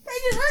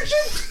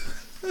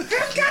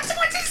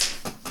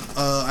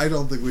 I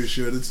don't think we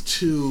should. It's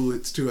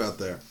too out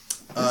there.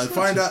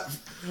 Find out.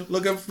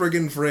 Look up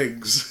friggin'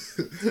 Friggs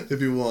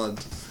if you want.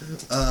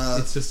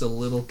 It's just a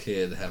little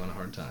kid having a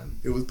hard time.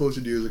 It was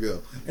posted years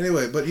ago.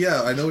 Anyway, but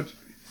yeah, I know.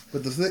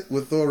 But the thing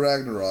with Thor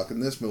Ragnarok in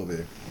this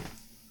movie,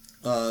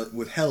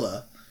 with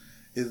Hela,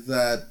 is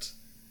that,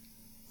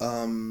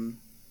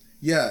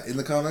 yeah, in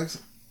the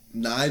comics,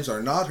 knives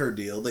are not her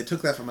deal. They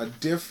took that from a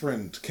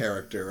different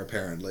character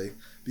apparently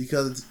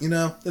because they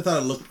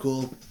thought it looked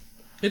cool.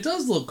 It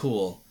does look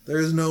cool, There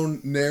is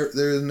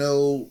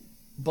no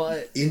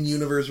but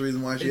in-universe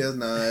reason why she has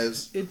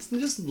knives. it's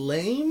just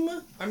lame.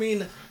 I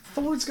mean,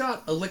 Thor's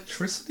got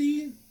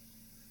electricity,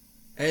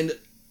 and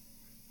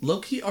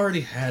Loki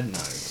already had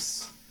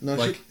knives. No,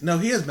 like-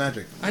 he has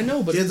magic. I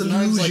know, but He has his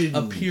knives illusions.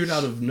 appeared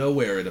out of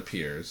nowhere. It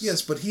appears.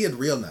 Yes, but he had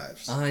real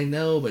knives. I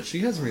know, but she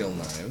has real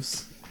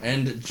knives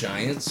and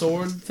giant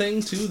sword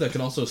thing too that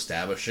can also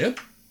stab a ship.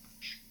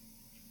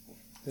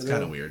 It's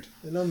kind of weird.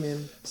 Hello,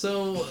 man.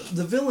 So,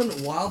 the villain,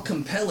 while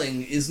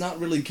compelling, is not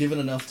really given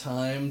enough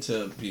time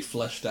to be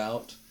fleshed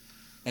out.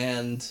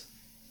 And,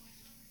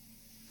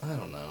 I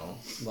don't know,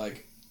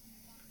 like,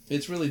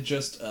 it's really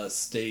just a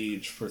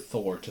stage for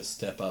Thor to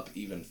step up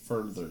even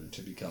further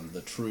to become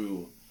the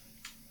true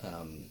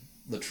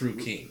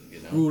king,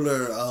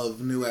 Ruler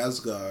of New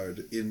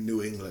Asgard in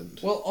New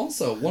England. Well,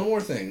 also, one more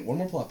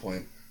plot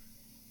point.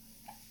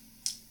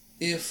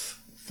 If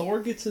Thor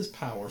gets his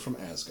power from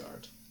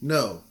Asgard...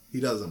 No,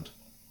 he doesn't.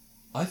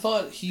 I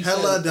thought he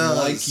Hela said, does.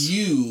 like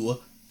you,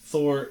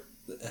 Thor,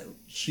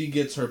 she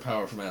gets her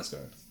power from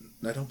Asgard.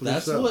 I don't believe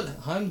That's so. what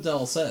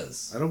Heimdall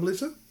says. I don't believe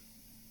so.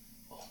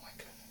 Oh my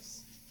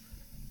goodness.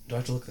 Do I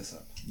have to look this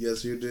up?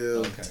 Yes, you do.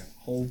 Okay,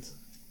 hold.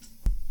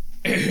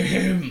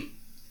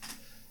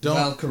 Don't.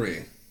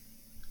 Valkyrie.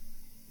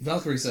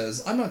 Valkyrie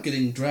says, I'm not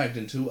getting dragged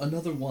into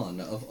another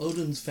one of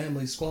Odin's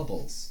family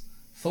squabbles.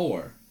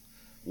 Thor,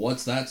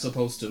 what's that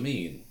supposed to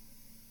mean?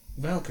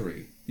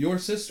 Valkyrie, your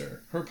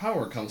sister. Her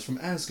power comes from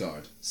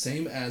Asgard,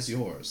 same as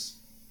yours.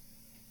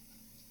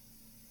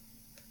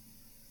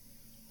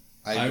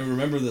 I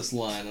remember this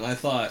line, and I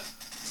thought,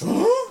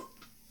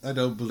 I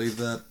don't believe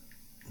that.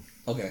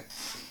 okay.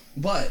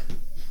 But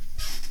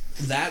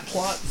that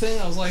plot thing,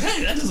 I was like,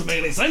 hey, that doesn't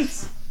make any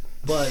sense.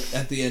 But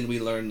at the end, we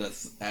learn that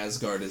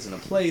Asgard isn't a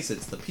place,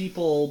 it's the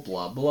people,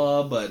 blah,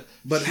 blah, but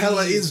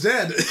Hela is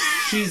dead.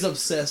 she's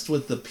obsessed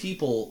with the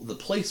people, the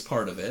place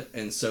part of it,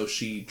 and so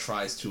she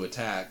tries to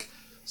attack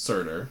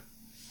Surtur.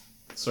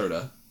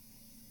 Surtur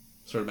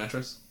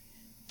Mattress?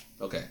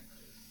 Okay.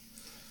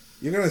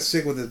 You're gonna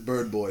stick with this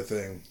bird boy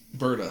thing.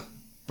 Birder?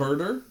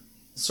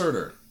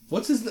 Surtur.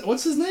 What's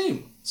his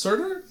name?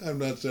 Surtur? I'm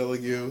not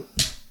telling you.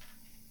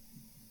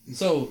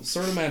 So,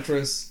 Surtur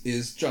Mattress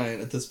is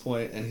giant at this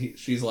point, and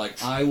she's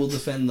like, I will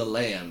defend the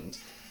land.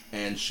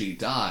 And she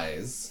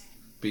dies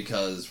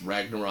because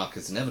Ragnarok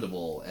is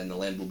inevitable and the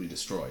land will be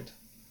destroyed.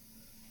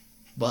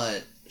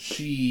 But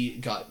she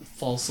got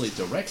falsely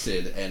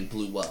directed and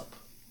blew up,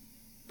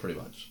 pretty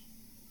much.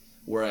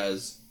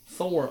 Whereas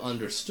Thor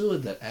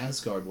understood that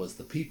Asgard was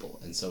the people,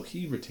 and so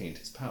he retained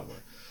his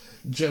power.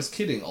 Just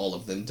kidding, all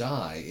of them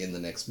die in the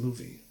next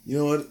movie. You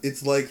know what?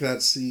 It's like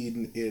that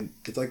scene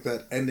it's like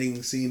that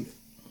ending scene.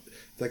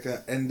 Like an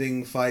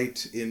ending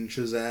fight in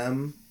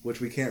Shazam,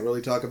 which we can't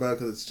really talk about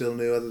because it's still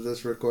new after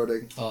this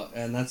recording.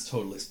 And that's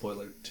totally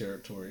spoiler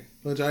territory.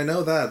 Which I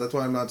know that's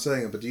why I'm not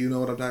saying it. But do you know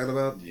what I'm talking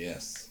about?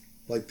 Yes.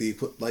 Like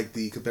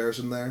the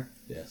comparison there.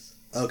 Yes.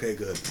 Okay,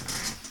 good.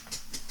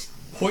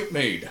 Point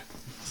made.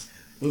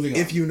 Moving on.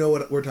 If you know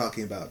what we're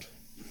talking about.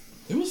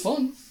 It was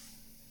fun.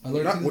 I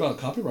learned things about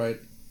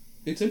copyright.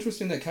 It's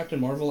interesting that Captain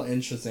Marvel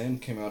and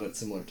Shazam came out at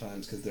similar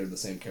times because they're the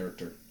same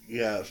character.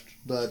 Yeah,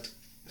 but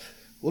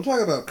we'll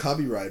talk about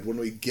copyright when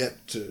we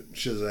get to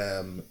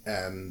Shazam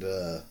and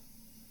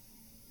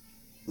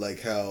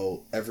like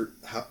how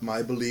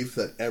my belief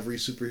that every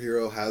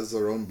superhero has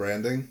their own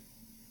branding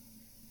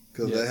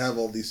because they have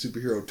all these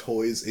superhero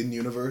toys in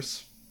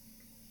universe.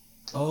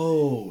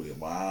 Oh,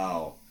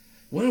 wow.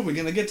 When are we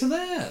going to get to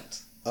that?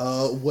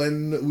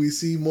 When we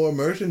see more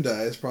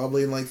merchandise,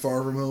 probably in like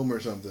Far From Home or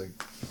something.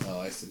 Oh,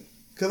 I see.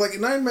 Because like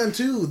in Iron Man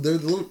 2, they're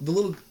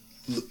the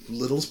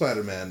little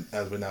Spider-Man,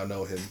 as we now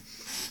know him,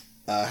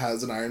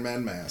 has an Iron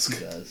Man mask. He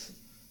does.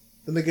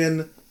 Then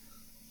again,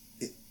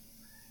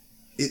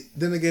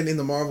 in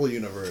the Marvel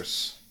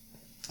universe,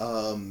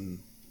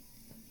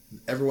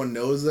 everyone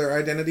knows their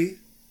identity,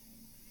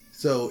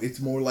 so it's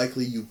more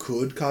likely you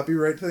could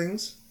copyright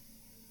things.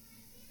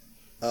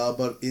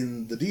 But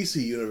in the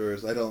DC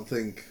universe, I don't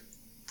think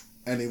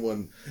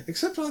anyone,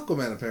 except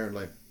Aquaman,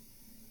 apparently.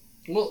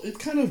 Well, it's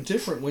kind of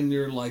different when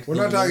you're like We're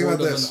not talking about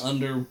this.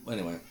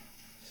 Anyway,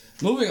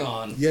 moving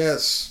on.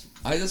 Yes.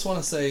 I just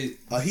want to say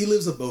He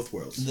lives of both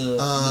worlds. the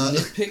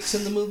nitpicks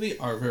in the movie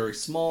are very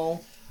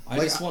small. I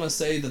just want to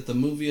say that the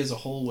movie as a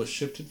whole was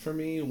shifted for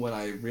me when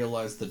I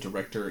realized the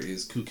director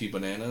is Kooky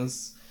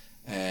Bananas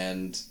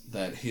and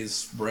that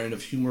his brand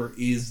of humor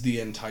is the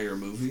entire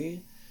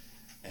movie.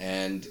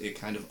 And it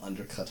kind of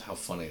undercut how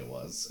funny it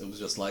was. It was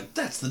just like,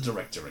 that's the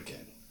director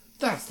again.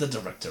 That's the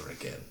director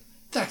again.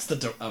 That's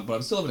the but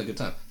I'm still having a good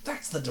time.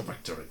 That's the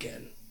director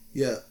again.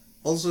 Yeah.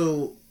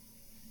 Also,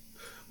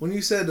 when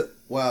you said,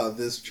 wow,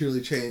 this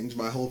truly changed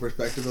my whole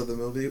perspective of the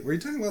movie, were you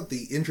talking about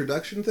the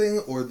introduction thing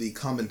or the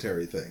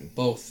commentary thing?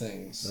 Both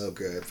things.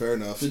 Okay, fair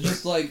enough. So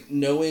just like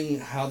knowing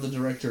how the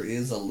director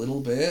is a little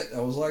bit,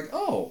 I was like,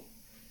 oh,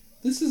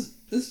 this is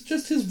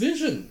just his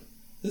vision.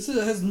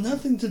 Has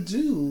nothing to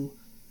do.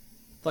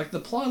 Like,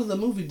 the plot of the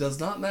movie does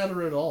not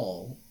matter at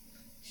all.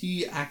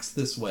 He acts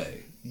this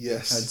way.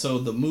 Yes. And so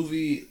the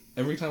movie,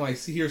 every time I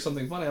hear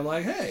something funny, I'm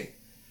like, hey,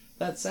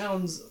 that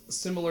sounds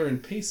similar in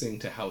pacing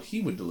to how he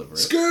would deliver it.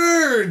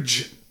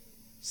 Scourge!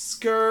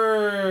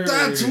 Scourge!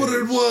 That's what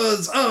it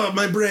was! Oh,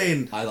 my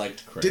brain! I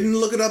liked Craig. Didn't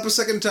look it up a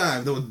second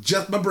time. That was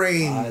just my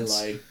brains. I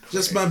like Craig.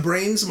 Just my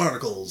brain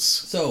smarticles.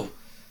 So,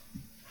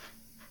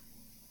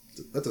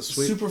 that's a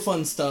sweet... super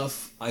fun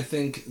stuff. I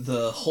think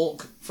the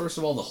Hulk, first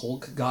of all, the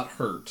Hulk got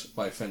hurt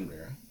by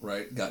Fenrir,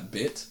 right? Got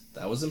bit.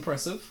 That was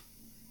impressive.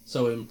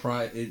 So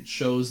it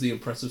shows the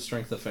impressive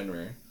strength of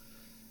Fenrir.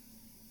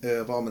 Yeah,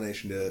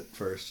 Abomination did it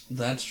first.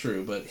 That's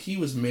true, but he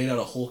was made out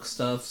of Hulk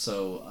stuff,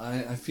 so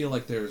I feel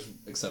like there's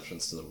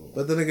exceptions to the rule.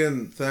 But then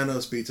again,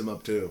 Thanos beats him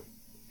up too.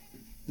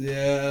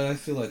 Yeah, I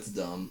feel like it's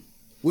dumb.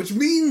 Which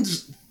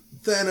means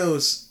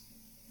Thanos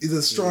is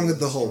as strong as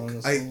the Hulk. strong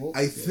as the Hulk,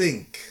 I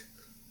think.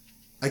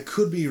 I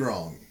could be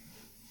wrong.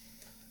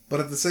 But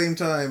at the same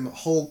time,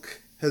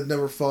 Hulk has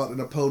never fought an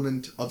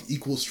opponent of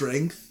equal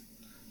strength,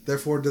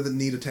 therefore doesn't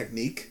need a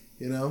technique.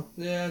 You know?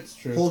 Yeah, it's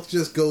true. Hulk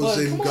just goes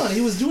but in... come on, he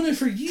was doing it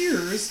for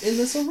years in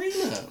this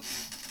arena.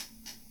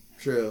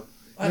 True.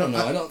 I don't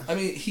know. I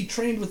mean, he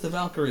trained with the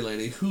Valkyrie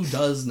lady, who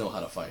does know how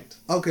to fight.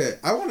 Okay,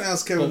 I want to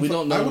ask Kevin... But we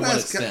don't know to what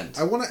extent.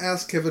 I want to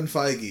ask Kevin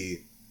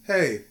Feige,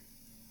 hey,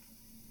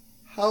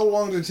 how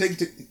long did it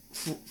take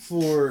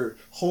for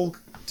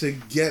Hulk to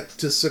get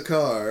to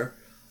Sakaar.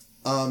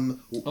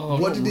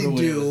 What did he don't ruin it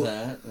do? with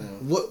that. Yeah.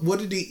 What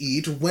did he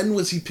eat? When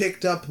was he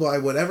picked up by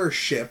whatever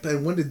ship?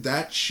 And when did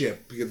that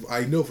ship? Because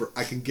I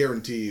can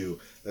guarantee you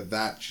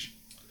that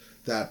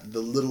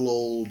the little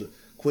old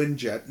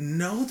Quinjet.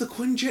 No, the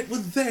Quinjet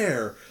was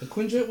there. The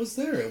Quinjet was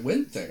there. It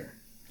went there.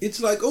 It's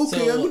like,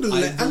 okay, So, I'm gonna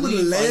I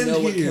land know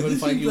what here. Kevin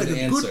This Feige seems like would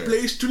a answer. good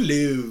place to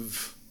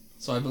live.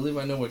 So I believe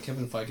I know what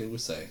Kevin Feige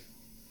would say.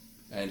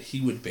 And he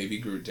would Baby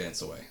Groot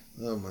dance away.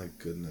 Oh my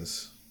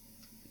goodness.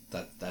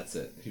 That's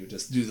it. He would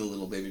just do the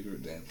little Baby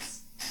Groot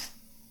dance.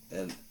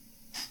 And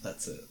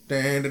that's it.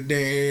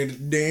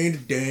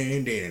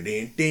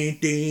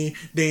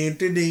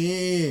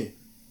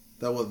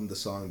 That wasn't the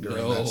song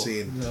during that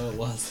scene. No, it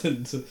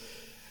wasn't.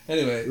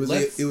 Anyway,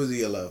 It was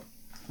ELO.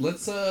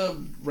 let's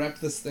wrap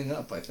this thing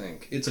up, I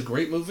think. It's a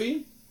great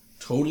movie.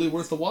 Totally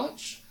worth a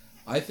watch.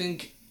 I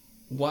think,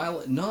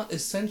 while not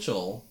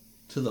essential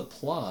to the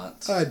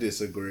plot... I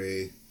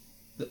disagree.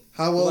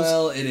 How else?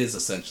 Well, it is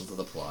essential to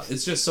the plot.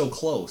 It's just so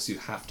close, you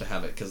have to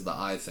have it, because the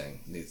eye thing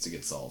needs to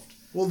get solved.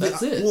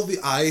 That's it. Well, the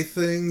eye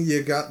thing,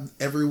 you got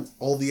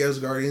all the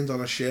Asgardians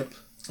on a ship.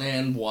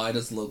 And why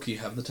does Loki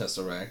have the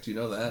Tesseract? You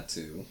know that,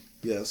 too.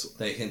 Yes.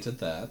 They hint at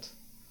that.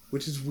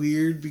 Which is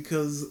weird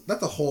because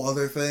that's a whole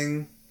other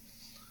thing.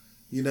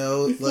 You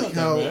know, It's like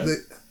not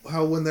that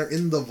how when they're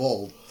in the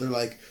vault, they're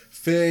like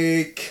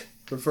fake,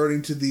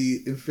 referring to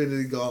the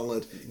Infinity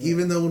Gauntlet. Yeah.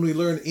 Even though when we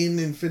learn in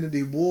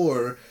Infinity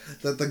War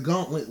that the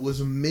gauntlet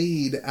was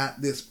made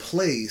at this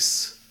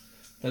place,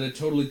 That it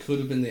totally could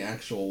have been the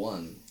actual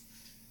one.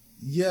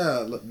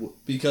 Yeah,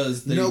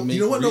 because they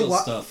make real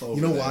stuff over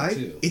there, why?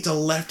 too. It's a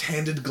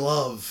left-handed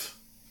glove.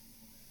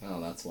 Oh,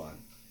 that's why.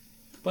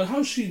 But how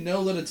does she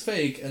know that it's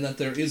fake and that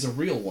there is a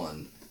real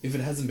one if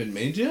it hasn't been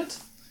made yet?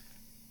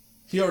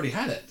 He already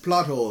had it.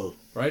 Plot hole.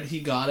 Right? He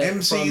got it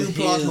MCU from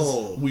plot his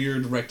hole.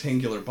 weird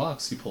rectangular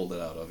box he pulled it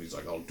out of. He's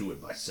like, I'll do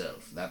it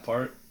myself. That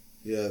part?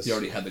 Yes. He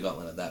already had the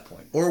gauntlet at that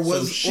point. Or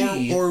was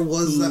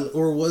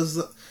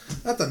that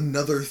that's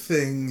another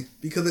thing,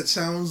 because it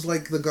sounds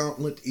like the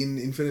gauntlet in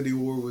Infinity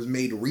War was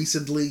made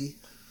recently.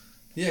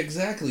 Yeah,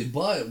 exactly.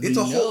 But we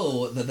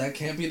know that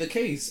can't be the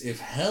case if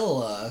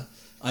Hela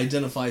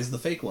identifies the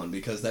fake one,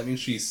 because that means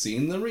she's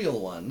seen the real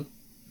one,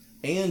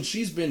 and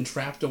she's been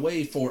trapped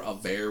away for a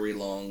very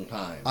long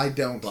time. I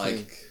don't like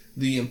think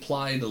the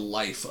implied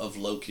life of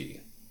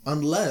Loki.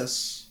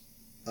 Unless,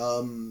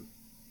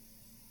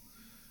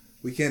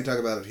 we can't talk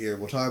about it here.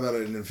 We'll talk about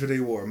it in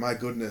Infinity War. My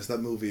goodness, that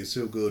movie is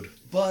so good.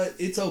 But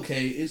it's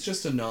okay. It's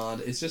just a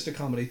nod. It's just a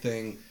comedy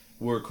thing.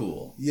 We're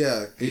cool.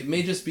 Yeah. It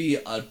may just be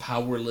a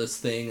powerless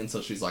thing, and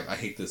so she's like, I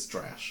hate this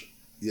trash.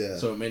 Yeah.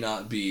 So it may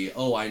not be,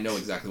 oh, I know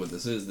exactly what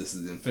this is. This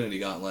is the Infinity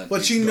Gauntlet.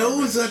 But she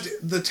knows that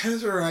the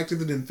Tesseract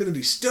is an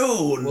Infinity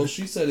Stone. Well,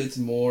 she said it's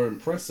more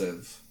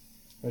impressive.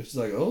 Right? She's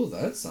like, oh,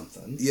 that's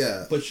something.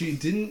 Yeah. But she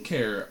didn't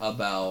care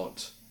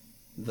about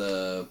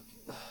the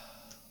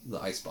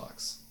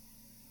icebox.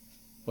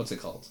 What's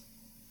it called?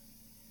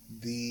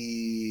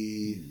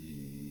 The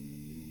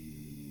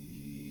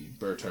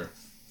Berter.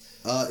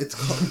 It's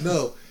called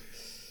no.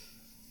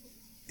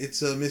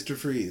 It's Mr.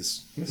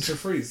 Freeze. Mr.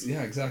 Freeze.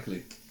 Yeah,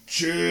 exactly.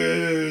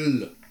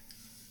 Chill.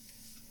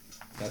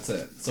 That's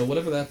it. So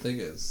whatever that thing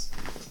is,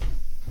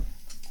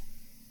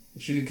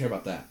 she didn't care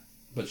about that,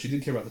 but she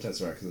did care about the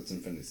Tesseract because it's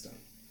Infinity Stone.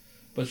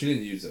 But she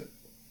didn't use it.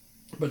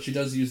 But she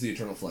does use the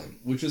Eternal Flame,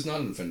 which is not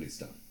an Infinity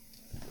Stone.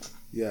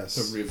 Yes.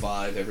 To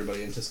revive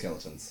everybody into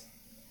skeletons.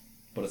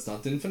 But it's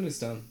not the Infinity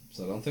Stone,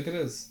 so I don't think it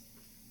is.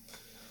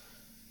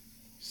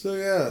 So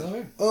yeah.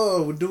 Okay.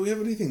 Oh, do we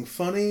have anything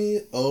funny?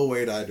 Oh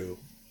wait, I do.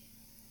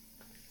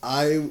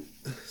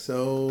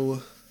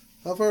 So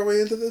how far are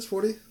we into this?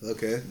 40?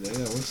 Okay. Yeah,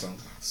 we're some.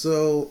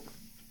 So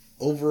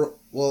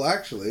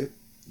actually, let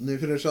me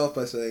finish off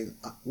by saying,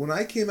 when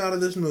I came out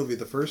of this movie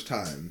the first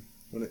time,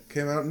 when it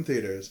came out in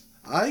theaters,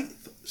 I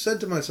said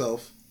to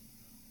myself,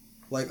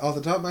 like off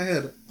the top of my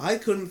head, I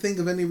couldn't think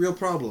of any real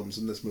problems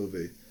in this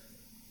movie.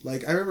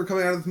 Like, I remember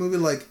coming out of this movie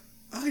like,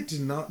 I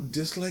did not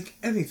dislike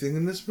anything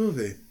in this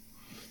movie.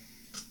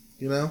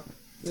 You know?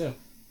 Yeah.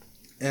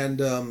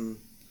 And,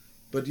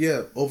 but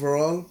yeah,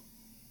 overall,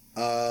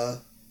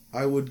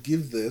 I would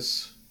give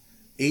this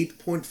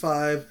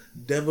 8.5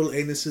 devil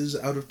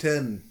anuses out of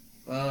 10.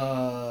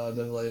 Devil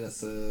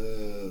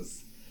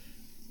anuses.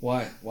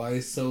 Why?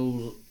 Why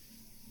so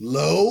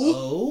Low?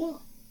 low?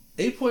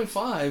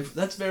 8.5?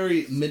 That's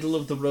very middle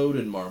of the road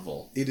in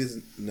Marvel. It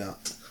isn't, no.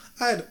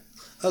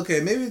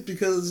 Okay, maybe it's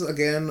because,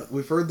 again,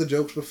 we've heard the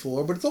jokes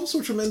before, but it's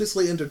also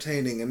tremendously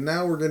entertaining, and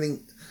now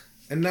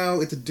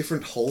it's a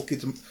different Hulk.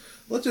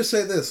 Let's just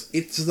say this,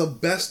 it's the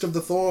best of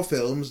the Thor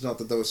films, not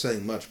that I was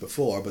saying much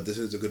before, but this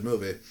is a good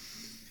movie.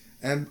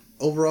 And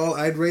overall,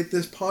 I'd rate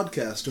this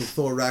podcast of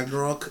Thor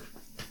Ragnarok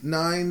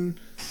 9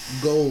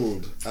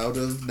 gold out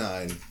of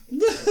 9.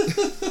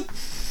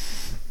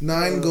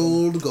 9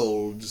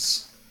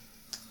 golds.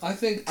 I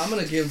think I'm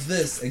going to give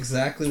this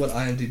exactly what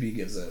IMDb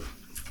gives it.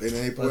 An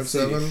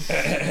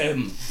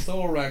 8.7?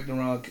 Thor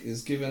Ragnarok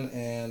is given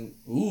an...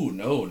 Ooh,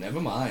 no,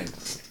 never mind.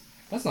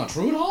 That's not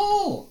true at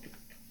all.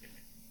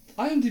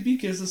 IMDb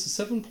gives this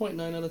a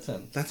 7.9 out of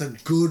 10. That's a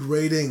good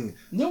rating.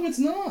 No, it's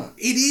not.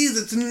 It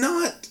is. It's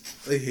not.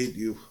 I hate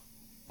you.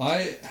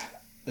 I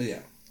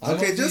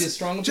Okay, don't see just- a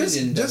strong just-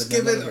 opinion. just that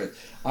it's give not it- great.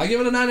 I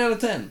give it a 9 out of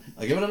 10.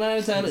 It's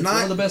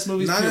one of the best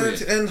movies, 9 period.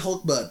 out of 10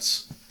 Hulk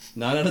butts.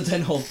 9 out of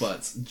 10 Hulk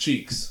butts.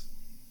 Cheeks.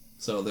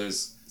 So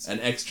there's an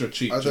extra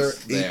cheek Are there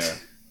just 8? there.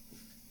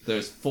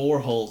 There's 4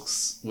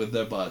 Hulks with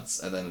their butts,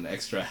 and then an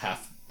extra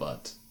half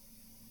butt.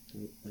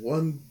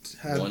 One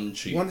had One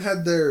cheek. One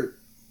had their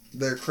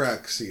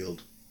crack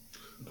sealed.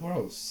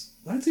 Gross.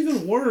 That's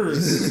even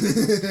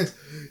worse.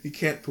 You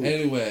can't poop.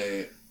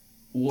 Anyway,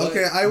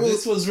 Okay, I will.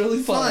 This was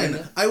really fun.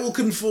 Fine. I will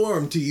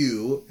conform to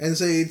you and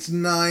say it's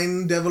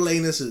 9 devil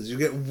anuses. You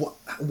get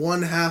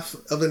one half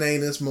of an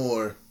anus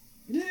more.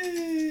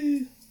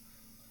 Yay!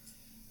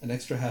 An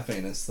extra half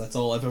anus. That's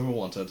all I've ever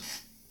wanted.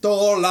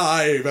 All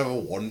I've ever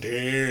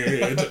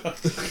wanted.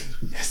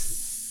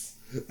 Yes.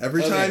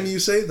 Every Okay. time you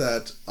say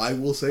that, I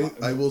will say.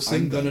 I will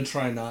sing. I'm that. gonna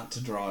try not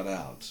to draw it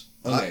out.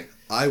 Okay.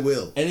 I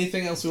will.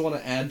 Anything else we want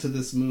to add to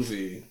this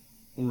movie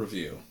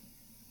review?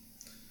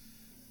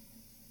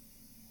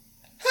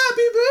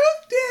 Happy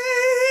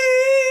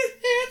birthday!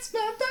 It's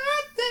my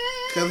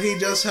birthday. Because he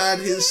just had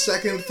his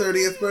second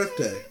 30th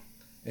birthday.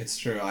 It's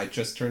true. I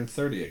just turned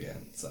 30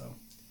 again, so.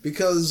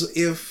 Because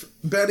if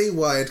Betty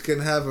White can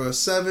have her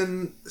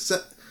 7th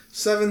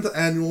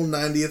annual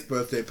 90th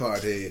birthday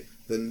party,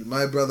 then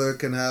my brother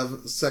can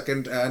have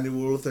second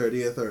annual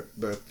 30th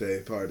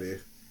birthday party.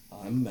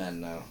 I'm a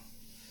man now.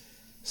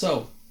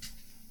 So,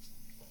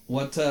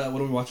 what are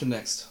we watching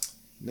next?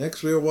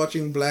 Next, we are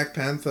watching Black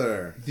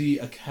Panther, The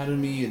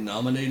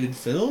Academy-nominated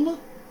film?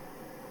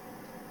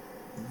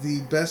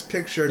 the Best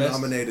Picture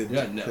nominated.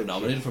 Yeah, picture.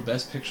 nominated for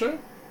Best Picture?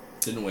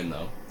 Didn't win,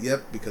 though.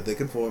 Yep, because they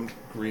conformed.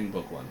 Green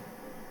Book won.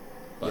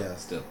 But Yeah.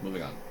 still,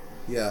 moving on.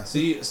 Yeah.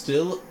 See,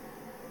 still,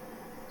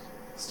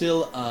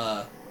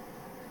 I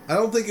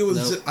don't think it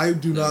was. Nope. I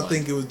do Never not mind.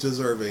 think it was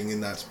deserving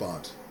in that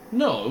spot.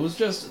 no, it was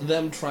just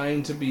them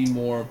trying to be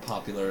more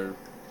popular.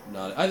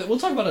 We'll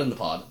talk about it in the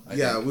pod. I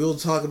think. We'll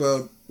talk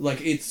about.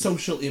 Like, its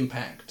social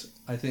impact.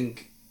 I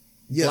think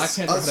Yes,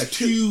 Black Panther us had a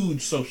two.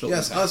 huge social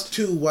Yes, impact. us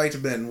two white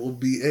men will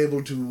be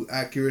able to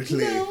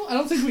accurately. No, I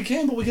don't think we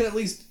can, but we can at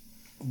least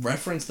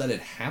reference that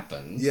it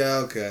happened. Yeah.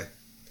 Okay.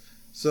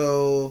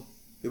 So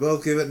we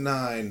both give it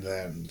 9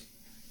 then,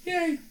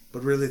 Yay.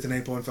 but really it's an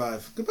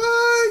 8.5.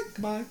 Goodbye.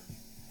 Goodbye.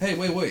 Hey,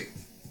 wait.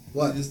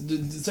 What? Just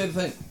say the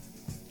thing.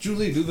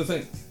 Julie, do the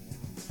thing.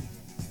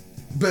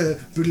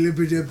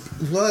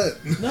 What?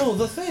 No,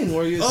 the thing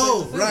where you say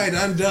Oh, the thing. right,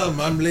 I'm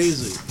dumb, I'm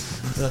lazy.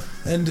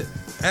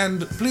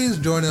 And please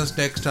join us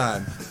next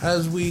time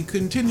as we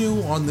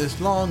continue on this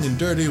long and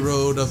dirty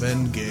road of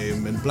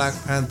Endgame, and Black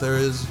Panther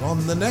is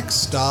on the next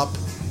stop.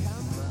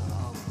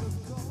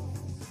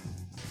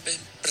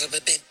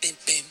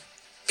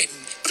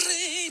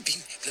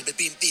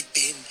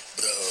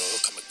 Bro,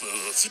 comic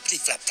book, flippity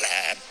flap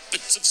flap,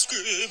 bits of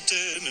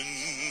scripting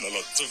and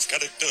lots of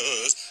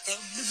characters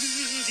from the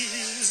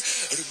movies.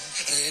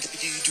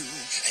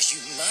 As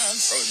you man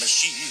throwing my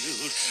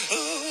shield.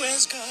 Oh,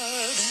 Asgard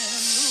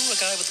and a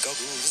guy with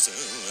goggles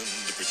and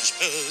a British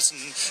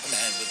person, a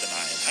man with an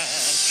iron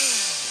hand.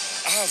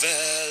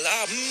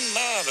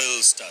 Marvel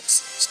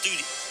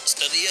Studios.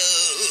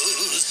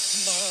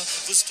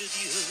 Marvel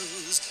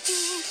Studios.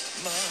 Ooh,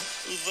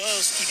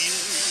 Marvel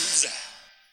Studios.